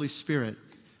have the Holy Spirit.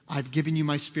 I've given you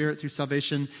my Spirit through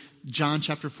salvation. John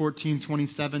chapter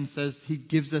 14:27 says he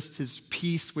gives us his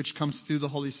peace, which comes through the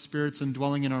Holy Spirit's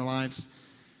indwelling in our lives.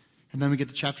 And then we get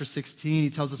to chapter 16. He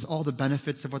tells us all the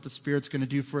benefits of what the Spirit's going to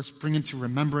do for us, bring into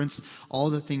remembrance all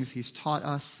the things he's taught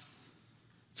us.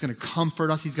 It's going to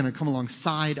comfort us. He's going to come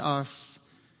alongside us.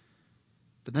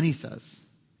 But then he says,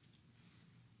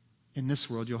 in this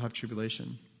world you'll have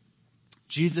tribulation.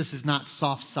 Jesus is not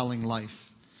soft-selling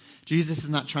life. Jesus is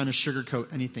not trying to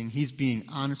sugarcoat anything. He's being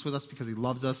honest with us because he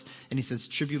loves us. And he says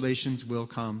tribulations will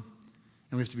come.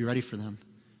 And we have to be ready for them.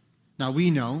 Now we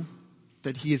know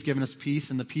that he has given us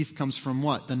peace, and the peace comes from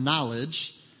what? The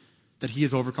knowledge that he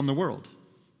has overcome the world.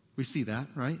 We see that,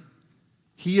 right?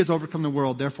 He has overcome the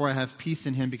world, therefore I have peace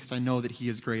in him because I know that he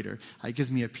is greater. It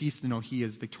gives me a peace to know he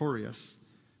is victorious.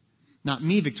 Not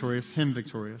me victorious, him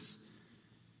victorious.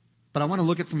 But I want to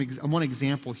look at one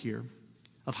example here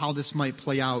of how this might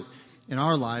play out in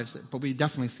our lives, but we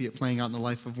definitely see it playing out in the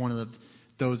life of one of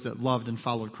those that loved and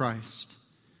followed Christ.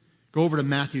 Go over to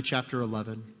Matthew chapter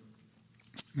 11.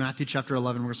 Matthew chapter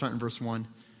 11, we're going to start in verse 1.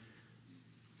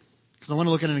 Because I want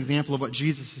to look at an example of what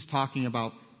Jesus is talking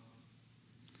about.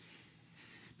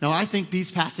 Now, I think these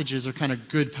passages are kind of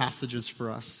good passages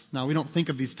for us. Now, we don't think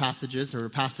of these passages or a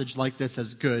passage like this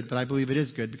as good, but I believe it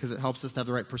is good because it helps us to have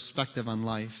the right perspective on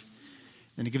life.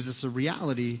 And it gives us a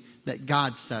reality that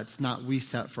God sets, not we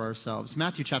set for ourselves.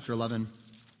 Matthew chapter 11,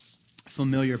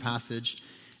 familiar passage.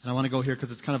 And I want to go here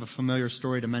because it's kind of a familiar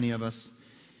story to many of us.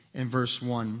 In verse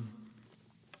 1.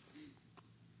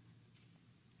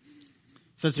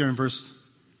 It says here in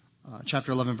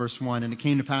chapter 11, verse 1, and it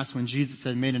came to pass when Jesus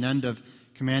had made an end of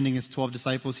commanding his 12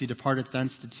 disciples, he departed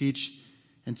thence to teach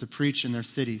and to preach in their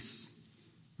cities.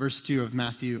 Verse 2 of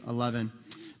Matthew 11.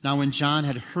 Now when John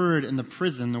had heard in the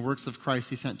prison the works of Christ,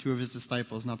 he sent 2 of his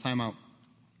disciples. Now time out.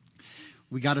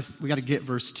 We got to get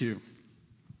verse 2.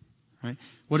 Right?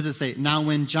 What does it say? Now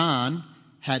when John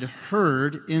had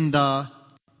heard in the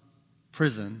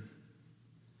prison.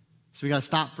 So we got to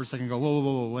stop for a second and go,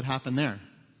 whoa, what happened there?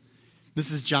 This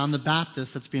is John the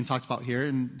Baptist that's being talked about here.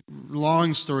 And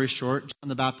long story short, John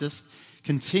the Baptist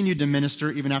continued to minister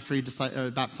even after he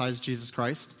baptized Jesus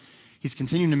Christ. He's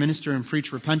continuing to minister and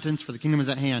preach repentance, for the kingdom is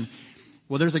at hand.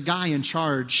 Well, there's a guy in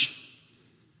charge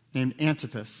named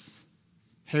Antipas,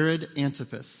 Herod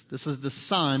Antipas. This is the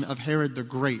son of Herod the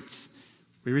Great.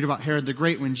 We read about Herod the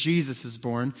Great when Jesus is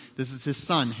born. This is his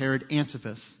son, Herod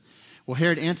Antipas. Well,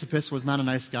 Herod Antipas was not a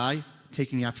nice guy,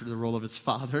 taking after the role of his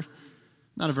father.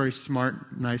 Not a very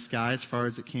smart, nice guy as far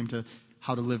as it came to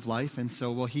how to live life. And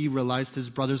so, he realized his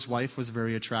brother's wife was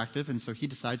very attractive, and so he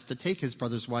decides to take his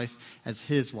brother's wife as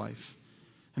his wife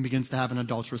and begins to have an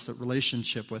adulterous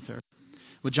relationship with her.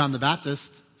 Well, John the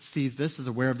Baptist sees this, is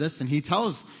aware of this, and he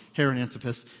tells Herod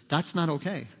Antipas, that's not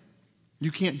okay.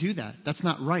 You can't do that. That's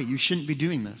not right. You shouldn't be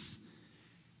doing this.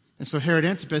 And so Herod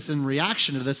Antipas, in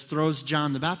reaction to this, throws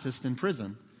John the Baptist in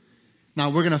prison. Now,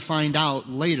 we're going to find out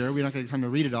later, we're not going to have time to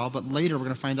read it all, but later we're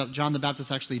going to find out John the Baptist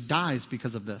actually dies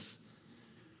because of this.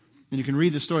 And you can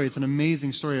read the story. It's an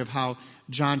amazing story of how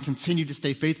John continued to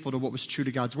stay faithful to what was true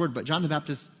to God's word. But John the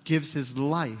Baptist gives his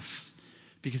life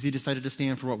because he decided to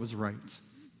stand for what was right.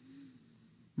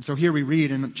 And so here we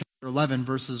read in chapter 11,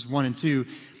 verses 1 and 2,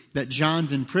 that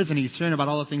John's in prison. He's hearing about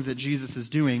all the things that Jesus is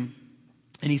doing.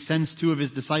 And he sends 2 of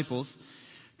his disciples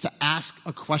to ask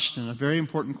a question, a very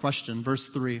important question. Verse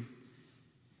 3.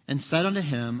 And said unto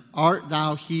him, art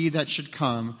thou he that should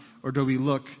come, or do we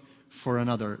look for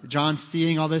another? John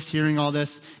seeing all this, hearing all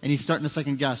this, and he's starting to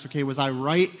second guess. Okay, was I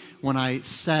right when I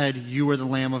said you were the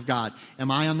Lamb of God?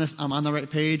 Am I on this? I'm on the right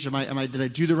page? Did I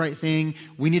do the right thing?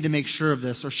 We need to make sure of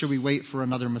this, or should we wait for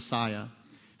another Messiah?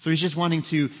 So he's just wanting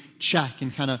to check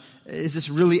and kind of, is this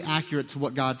really accurate to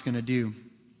what God's going to do?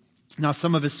 Now,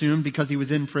 some have assumed because he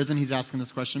was in prison, he's asking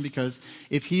this question because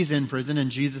if he's in prison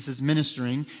and Jesus is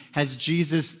ministering, has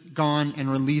Jesus gone and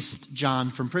released John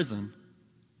from prison?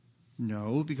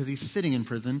 No, because he's sitting in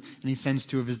prison and he sends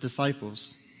 2 of his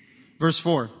disciples. Verse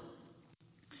 4,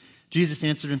 Jesus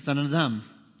answered and said unto them.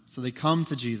 So they come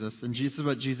to Jesus, and this is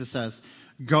what Jesus says.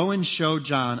 Go and show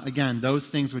John, again, those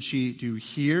things which ye do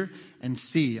hear and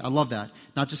see. I love that.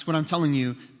 Not just what I'm telling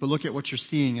you, but look at what you're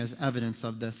seeing as evidence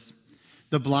of this.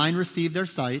 The blind receive their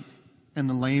sight, and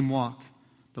the lame walk.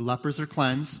 The lepers are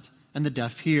cleansed, and the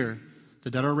deaf hear.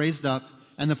 The dead are raised up,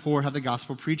 and the poor have the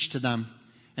gospel preached to them.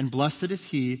 And blessed is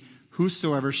he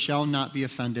whosoever shall not be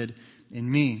offended in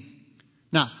me.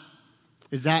 Now,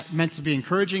 is that meant to be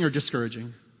encouraging or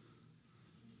discouraging?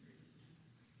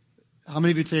 How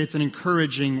many of you say it's an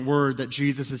encouraging word that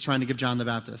Jesus is trying to give John the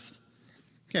Baptist?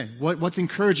 Okay, what's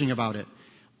encouraging about it?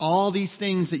 All these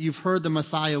things that you've heard the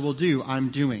Messiah will do, I'm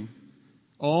doing.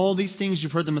 All these things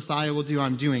you've heard the Messiah will do,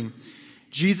 I'm doing.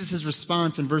 Jesus'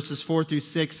 response in verses 4 through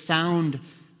 6 sound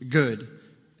good.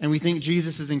 And we think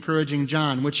Jesus is encouraging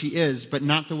John, which he is, but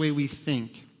not the way we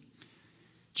think.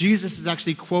 Jesus is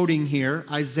actually quoting here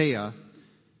Isaiah,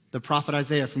 the prophet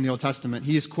Isaiah from the Old Testament.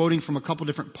 He is quoting from a couple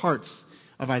different parts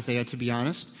of Isaiah, to be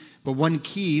honest. But one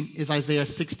key is Isaiah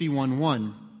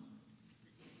 61:1.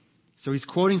 So he's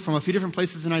quoting from a few different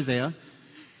places in Isaiah,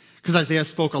 because Isaiah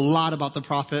spoke a lot about the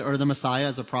prophet or the Messiah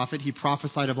as a prophet. He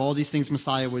prophesied of all these things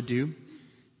Messiah would do.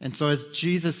 And so as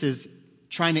Jesus is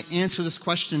trying to answer this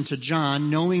question to John,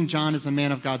 knowing John is a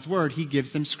man of God's word, he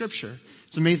gives him scripture.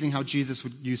 It's amazing how Jesus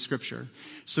would use scripture.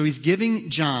 So he's giving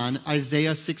John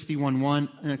Isaiah 61:1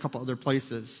 and a couple other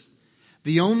places.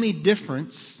 The only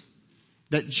difference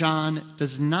that John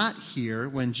does not hear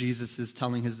when Jesus is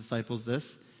telling his disciples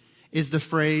this is the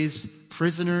phrase,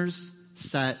 prisoners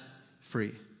set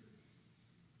free.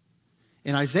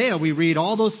 In Isaiah, we read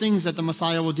all those things that the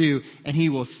Messiah will do, and he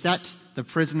will set the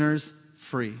prisoners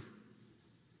free.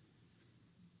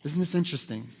 Isn't this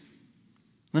interesting?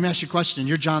 Let me ask you a question.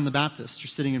 You're John the Baptist. You're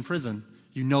sitting in prison.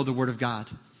 You know the Word of God.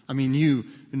 You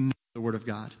know the Word of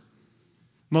God.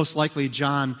 Most likely,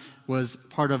 John was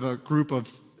part of a group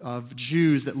of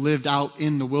Jews that lived out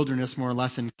in the wilderness, more or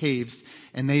less, in caves,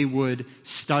 and they would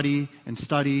study and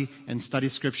study and study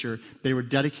Scripture. They were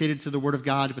dedicated to the Word of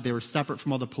God, but they were separate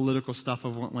from all the political stuff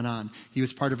of what went on. He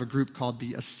was part of a group called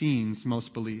the Essenes,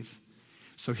 most believe.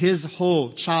 So his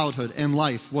whole childhood and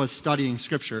life was studying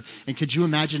Scripture. And could you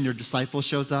imagine your disciple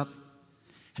shows up,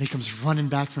 and he comes running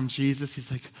back from Jesus.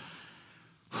 He's like,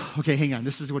 okay, hang on,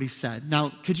 this is what he said.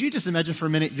 Now, could you just imagine for a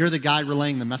minute, you're the guy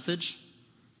relaying the message?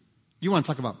 You want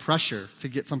to talk about pressure to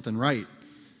get something right.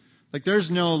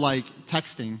 There's no,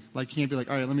 texting. You can't be like,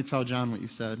 all right, let me tell John what you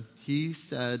said. He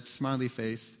said, smiley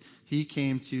face, he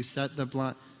came to set the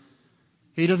blind.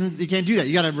 He can't do that.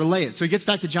 You got to relay it. So he gets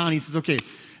back to John. He says, okay,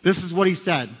 this is what he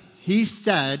said. He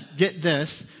said, get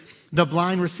this, the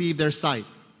blind receive their sight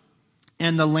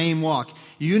and the lame walk.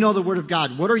 You know the Word of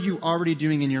God. What are you already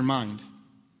doing in your mind?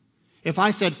 If I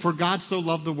said, for God so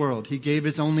loved the world, he gave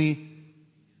his only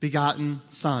begotten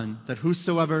Son, that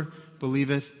whosoever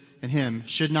believeth in him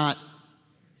should not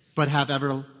but have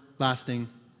everlasting.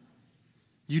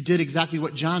 You did exactly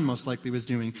what John most likely was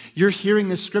doing. You're hearing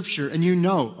this scripture and you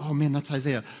know, oh man, that's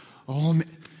Isaiah. Oh man,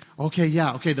 okay,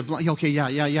 yeah, okay,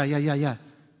 yeah.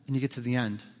 And you get to the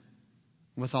end.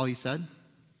 What's all he said?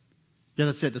 Yeah,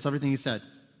 that's it. That's everything he said.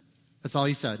 That's all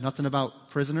he said. Nothing about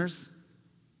prisoners?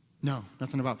 No,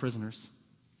 nothing about prisoners.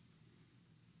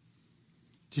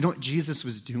 Do you know what Jesus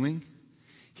was doing?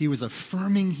 He was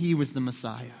affirming he was the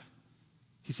Messiah.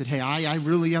 He said, hey, I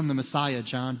really am the Messiah,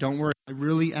 John. Don't worry. I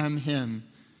really am him.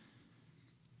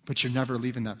 But you're never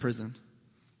leaving that prison.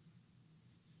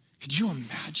 Could you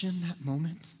imagine that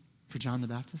moment for John the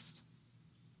Baptist?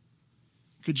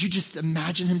 Could you just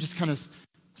imagine him just kind of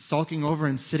sulking over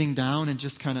and sitting down and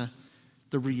just kind of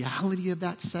the reality of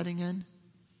that setting in?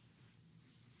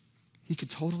 He could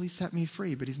totally set me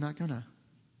free, but he's not going to.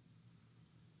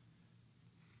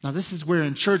 Now, this is where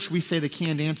in church we say the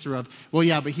canned answer of, well,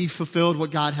 yeah, but he fulfilled what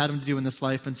God had him to do in this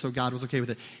life, and so God was okay with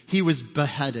it. He was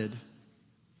beheaded.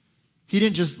 He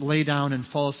didn't just lay down and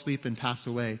fall asleep and pass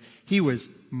away. He was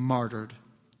martyred.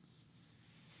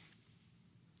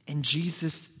 And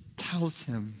Jesus tells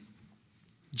him,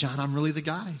 John, I'm really the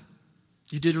guy.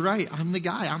 You did right. I'm the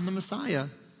guy. I'm the Messiah.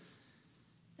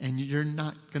 And you're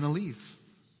not going to leave.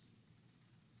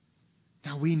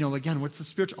 Now we know, again, what's the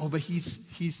spiritual? Oh, but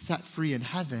he's set free in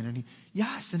heaven. And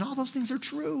yes, and all those things are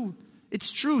true.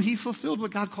 It's true. He fulfilled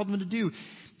what God called him to do.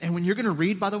 And when you're going to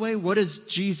read, by the way, what does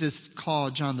Jesus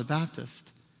call John the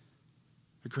Baptist?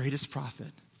 The greatest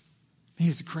prophet. He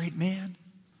was a great man.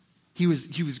 He was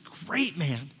great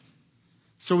man.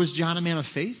 So was John a man of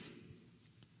faith?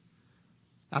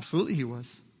 Absolutely he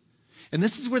was. And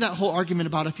this is where that whole argument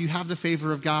about if you have the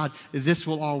favor of God, this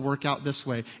will all work out this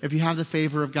way. If you have the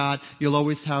favor of God, you'll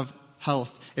always have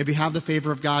health. If you have the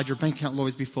favor of God, your bank account will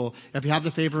always be full. If you have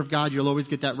the favor of God, you'll always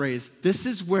get that raise. This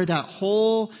is where that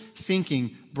whole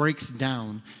thinking breaks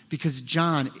down. Because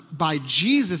John, by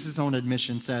Jesus' own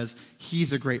admission, says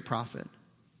he's a great prophet.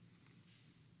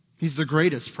 He's the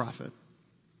greatest prophet.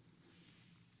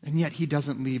 And yet he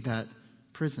doesn't leave that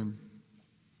prison.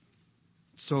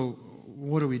 So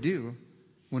what do we do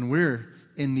when we're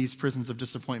in these prisons of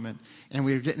disappointment and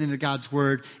we're getting into God's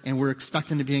word and we're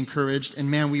expecting to be encouraged?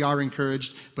 And man, we are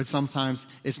encouraged, but sometimes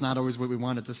it's not always what we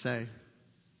want it to say.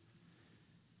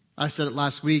 I said it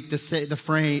last week, the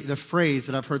phrase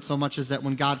that I've heard so much is that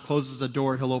when God closes a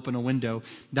door, he'll open a window.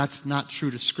 That's not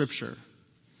true to Scripture.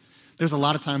 There's a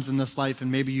lot of times in this life,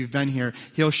 and maybe you've been here,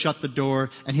 he'll shut the door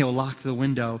and he'll lock the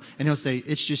window and he'll say,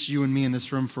 it's just you and me in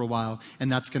this room for a while,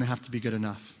 and that's going to have to be good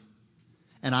enough.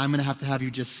 And I'm going to have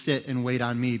you just sit and wait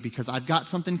on me because I've got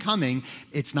something coming.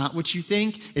 It's not what you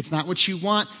think. It's not what you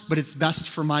want, but it's best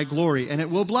for my glory. And it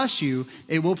will bless you.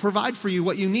 It will provide for you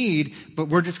what you need, but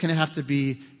we're just going to have to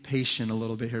be patient a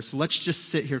little bit here. So let's just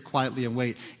sit here quietly and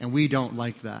wait. And we don't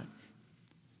like that.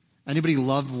 Anybody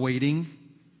love waiting?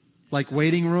 Like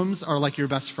waiting rooms are like your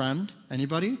best friend?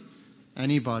 Anybody?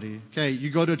 Anybody. Okay, you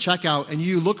go to a checkout and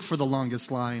you look for the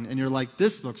longest line and you're like,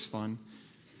 this looks fun.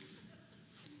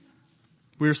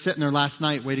 We were sitting there last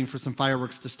night waiting for some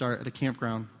fireworks to start at a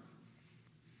campground.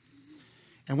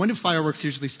 And when do fireworks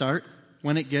usually start?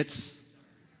 When it gets...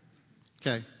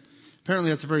 Okay. Apparently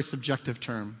that's a very subjective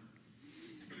term.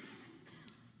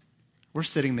 We're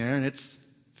sitting there and it's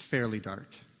fairly dark.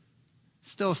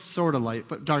 Still sort of light,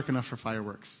 but dark enough for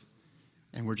fireworks.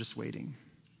 And we're just waiting.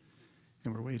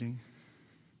 And we're waiting.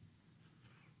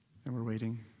 And we're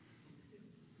waiting.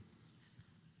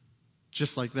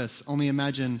 Just like this. Only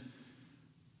imagine...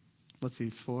 Let's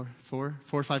see, four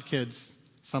or five kids,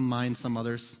 some mine, some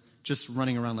others, just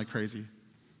running around like crazy.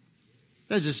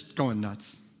 They're just going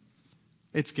nuts.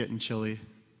 It's getting chilly.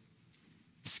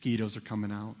 Mosquitoes are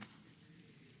coming out.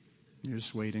 You're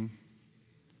just waiting.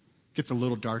 Gets a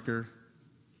little darker.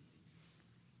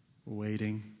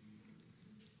 Waiting.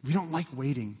 We don't like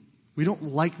waiting. We don't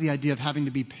like the idea of having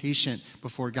to be patient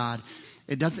before God.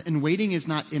 And waiting is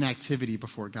not inactivity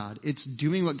before God. It's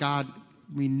doing what God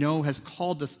we know has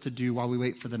called us to do while we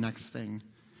wait for the next thing.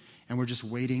 And we're just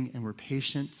waiting and we're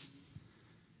patient.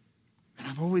 And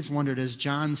I've always wondered, as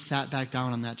John sat back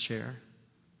down on that chair,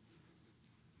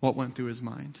 what went through his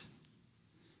mind?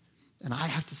 And I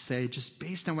have to say, just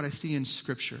based on what I see in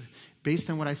Scripture, based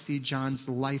on what I see John's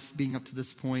life being up to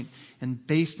this point, and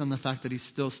based on the fact that he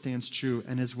still stands true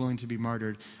and is willing to be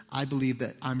martyred, I believe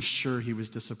that I'm sure he was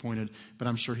disappointed, but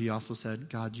I'm sure he also said,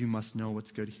 God, you must know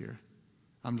what's good here.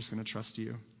 I'm just going to trust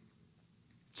you.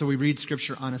 So we read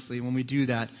Scripture honestly. When we do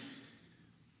that,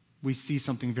 we see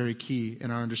something very key in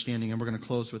our understanding, and we're going to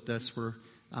close with this. We're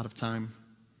out of time.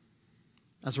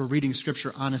 As we're reading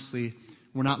Scripture honestly,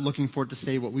 we're not looking for it to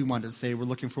say what we want it to say. We're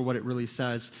looking for what it really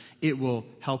says. It will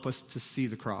help us to see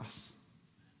the cross.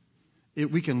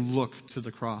 We can look to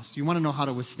the cross. You want to know how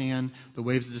to withstand the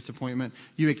waves of disappointment?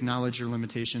 You acknowledge your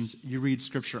limitations. You read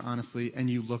Scripture honestly, and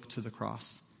you look to the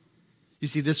cross. You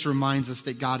see, this reminds us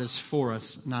that God is for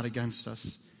us, not against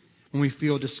us. When we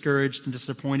feel discouraged and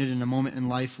disappointed in a moment in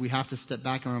life, we have to step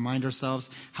back and remind ourselves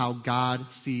how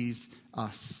God sees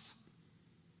us,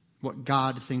 what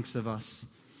God thinks of us.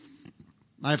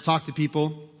 I have talked to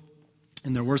people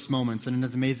in their worst moments, and it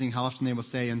is amazing how often they will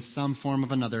say in some form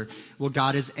or another, well,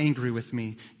 God is angry with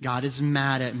me. God is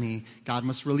mad at me. God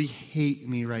must really hate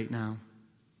me right now.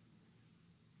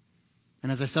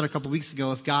 And as I said a couple weeks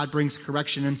ago, if God brings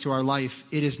correction into our life,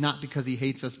 it is not because he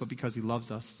hates us, but because he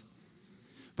loves us.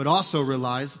 But also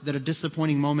realize that a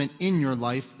disappointing moment in your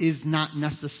life is not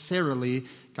necessarily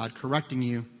God correcting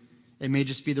you. It may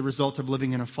just be the result of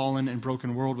living in a fallen and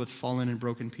broken world with fallen and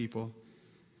broken people.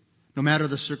 No matter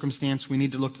the circumstance, we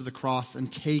need to look to the cross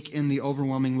and take in the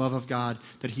overwhelming love of God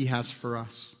that he has for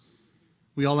us.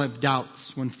 We all have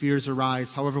doubts when fears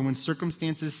arise. However, when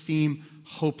circumstances seem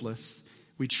hopeless,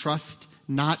 we trust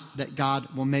not that God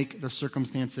will make the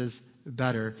circumstances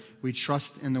better. We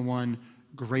trust in the one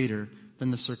greater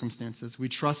than the circumstances. We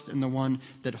trust in the one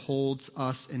that holds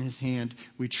us in his hand.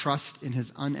 We trust in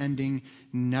his unending,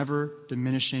 never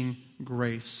diminishing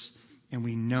grace. And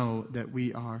we know that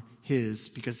we are his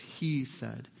because he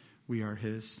said we are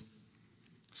his.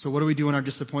 So what do we do in our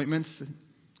disappointments?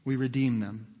 We redeem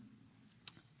them.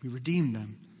 We redeem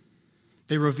them.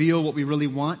 They reveal what we really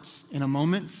want in a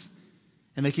moment.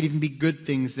 And they can even be good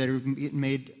things that are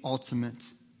made ultimate.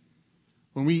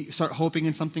 When we start hoping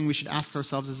in something, we should ask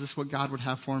ourselves, is this what God would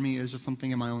have for me, or is this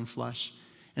something in my own flesh?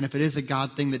 And if it is a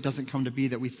God thing that doesn't come to be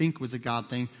that we think was a God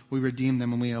thing, we redeem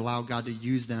them and we allow God to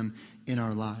use them in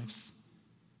our lives.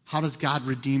 How does God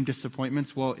redeem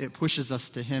disappointments? Well, it pushes us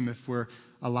to him if we're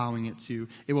allowing it to.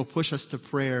 It will push us to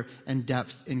prayer and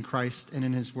depth in Christ and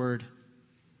in his word.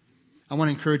 I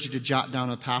want to encourage you to jot down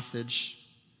a passage.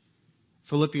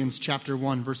 Philippians chapter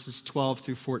 1, verses 12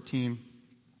 through 14.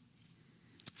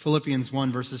 Philippians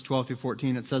 1, verses 12 through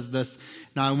 14. It says this,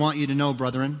 "Now I want you to know,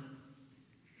 brethren,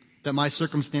 that my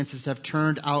circumstances have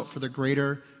turned out for the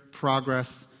greater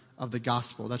progress of the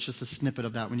gospel." That's just a snippet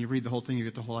of that. When you read the whole thing, you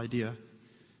get the whole idea.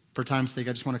 For time's sake,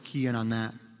 I just want to key in on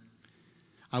that.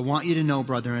 I want you to know,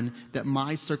 brethren, that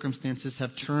my circumstances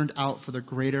have turned out for the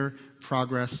greater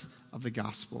progress of the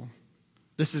gospel.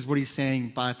 This is what he's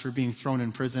saying after being thrown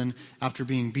in prison, after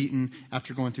being beaten,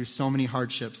 after going through so many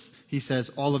hardships. He says,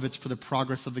 all of it's for the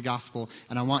progress of the gospel.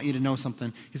 And I want you to know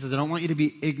something. He says, I don't want you to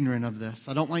be ignorant of this.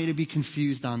 I don't want you to be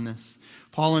confused on this.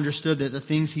 Paul understood that the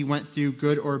things he went through,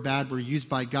 good or bad, were used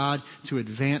by God to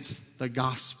advance the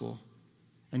gospel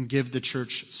and give the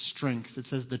church strength. It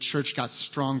says the church got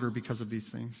stronger because of these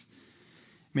things.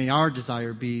 May our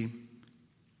desire be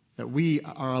that we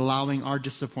are allowing our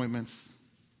disappointments,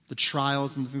 the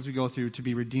trials and the things we go through, to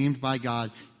be redeemed by God,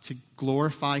 to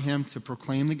glorify him, to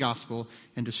proclaim the gospel,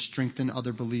 and to strengthen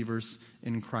other believers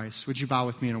in Christ. Would you bow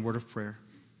with me in a word of prayer?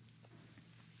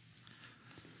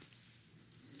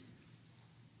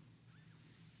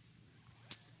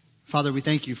 Father, we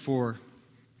thank you for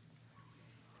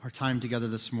our time together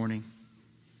this morning.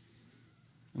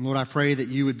 And Lord, I pray that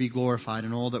you would be glorified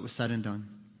in all that was said and done.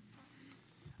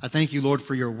 I thank you, Lord,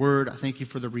 for your word. I thank you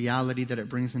for the reality that it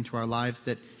brings into our lives,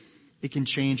 that it can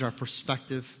change our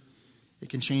perspective. It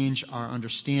can change our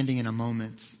understanding in a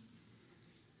moment.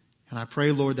 And I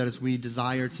pray, Lord, that as we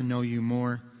desire to know you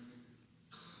more,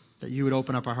 that you would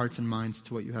open up our hearts and minds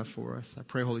to what you have for us. I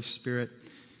pray, Holy Spirit,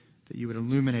 that you would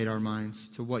illuminate our minds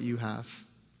to what you have,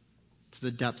 to the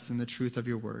depths and the truth of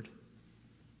your word.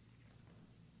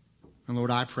 And Lord,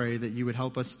 I pray that you would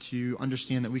help us to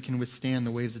understand that we can withstand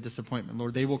the waves of disappointment.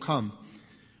 Lord, they will come.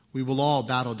 We will all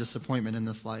battle disappointment in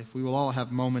this life. We will all have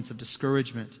moments of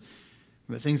discouragement,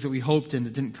 the things that we hoped in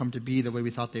that didn't come to be the way we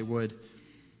thought they would.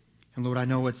 And Lord, I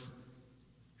know it's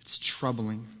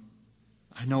troubling.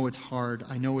 I know it's hard.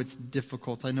 I know it's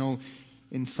difficult. I know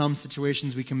in some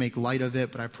situations we can make light of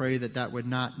it, but I pray that that would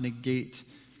not negate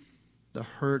the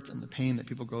hurt and the pain that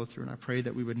people go through. And I pray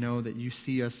that we would know that you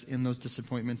see us in those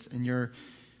disappointments, and your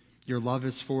love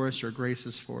is for us, your grace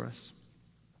is for us.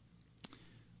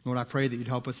 Lord, I pray that you'd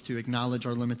help us to acknowledge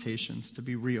our limitations, to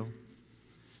be real.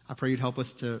 I pray you'd help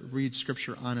us to read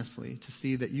Scripture honestly, to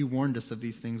see that you warned us of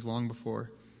these things long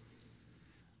before.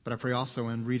 But I pray also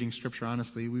in reading Scripture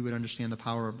honestly, we would understand the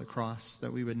power of the cross,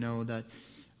 that we would know that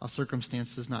our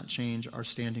circumstance does not change our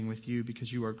standing with you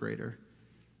because you are greater.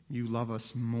 You love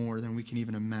us more than we can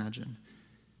even imagine.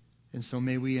 And so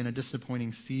may we in a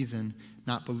disappointing season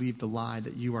not believe the lie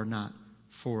that you are not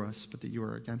for us, but that you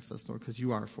are against us, Lord, because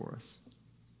you are for us.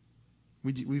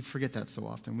 We forget that so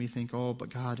often. We think, oh, but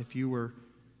God, if you were,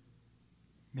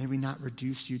 may we not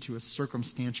reduce you to a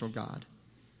circumstantial God,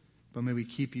 but may we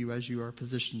keep you as you are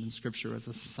positioned in Scripture as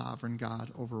a sovereign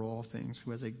God over all things, who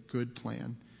has a good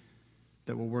plan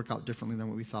that will work out differently than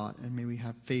what we thought. And may we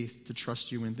have faith to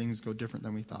trust you when things go different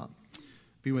than we thought.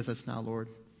 Be with us now, Lord.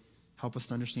 Help us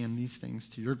to understand these things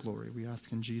to your glory. We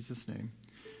ask in Jesus' name.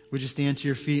 Would you stand to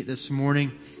your feet this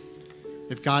morning?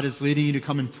 If God is leading you to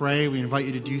come and pray, we invite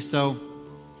you to do so.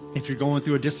 If you're going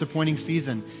through a disappointing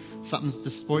season, something's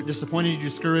disappointed you,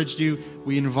 discouraged you,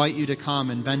 we invite you to come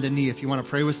and bend a knee. If you want to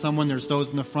pray with someone, there's those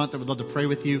in the front that would love to pray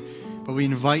with you. But we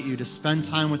invite you to spend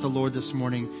time with the Lord this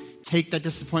morning. Take that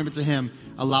disappointment to him,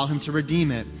 allow him to redeem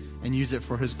it, and use it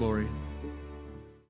for his glory.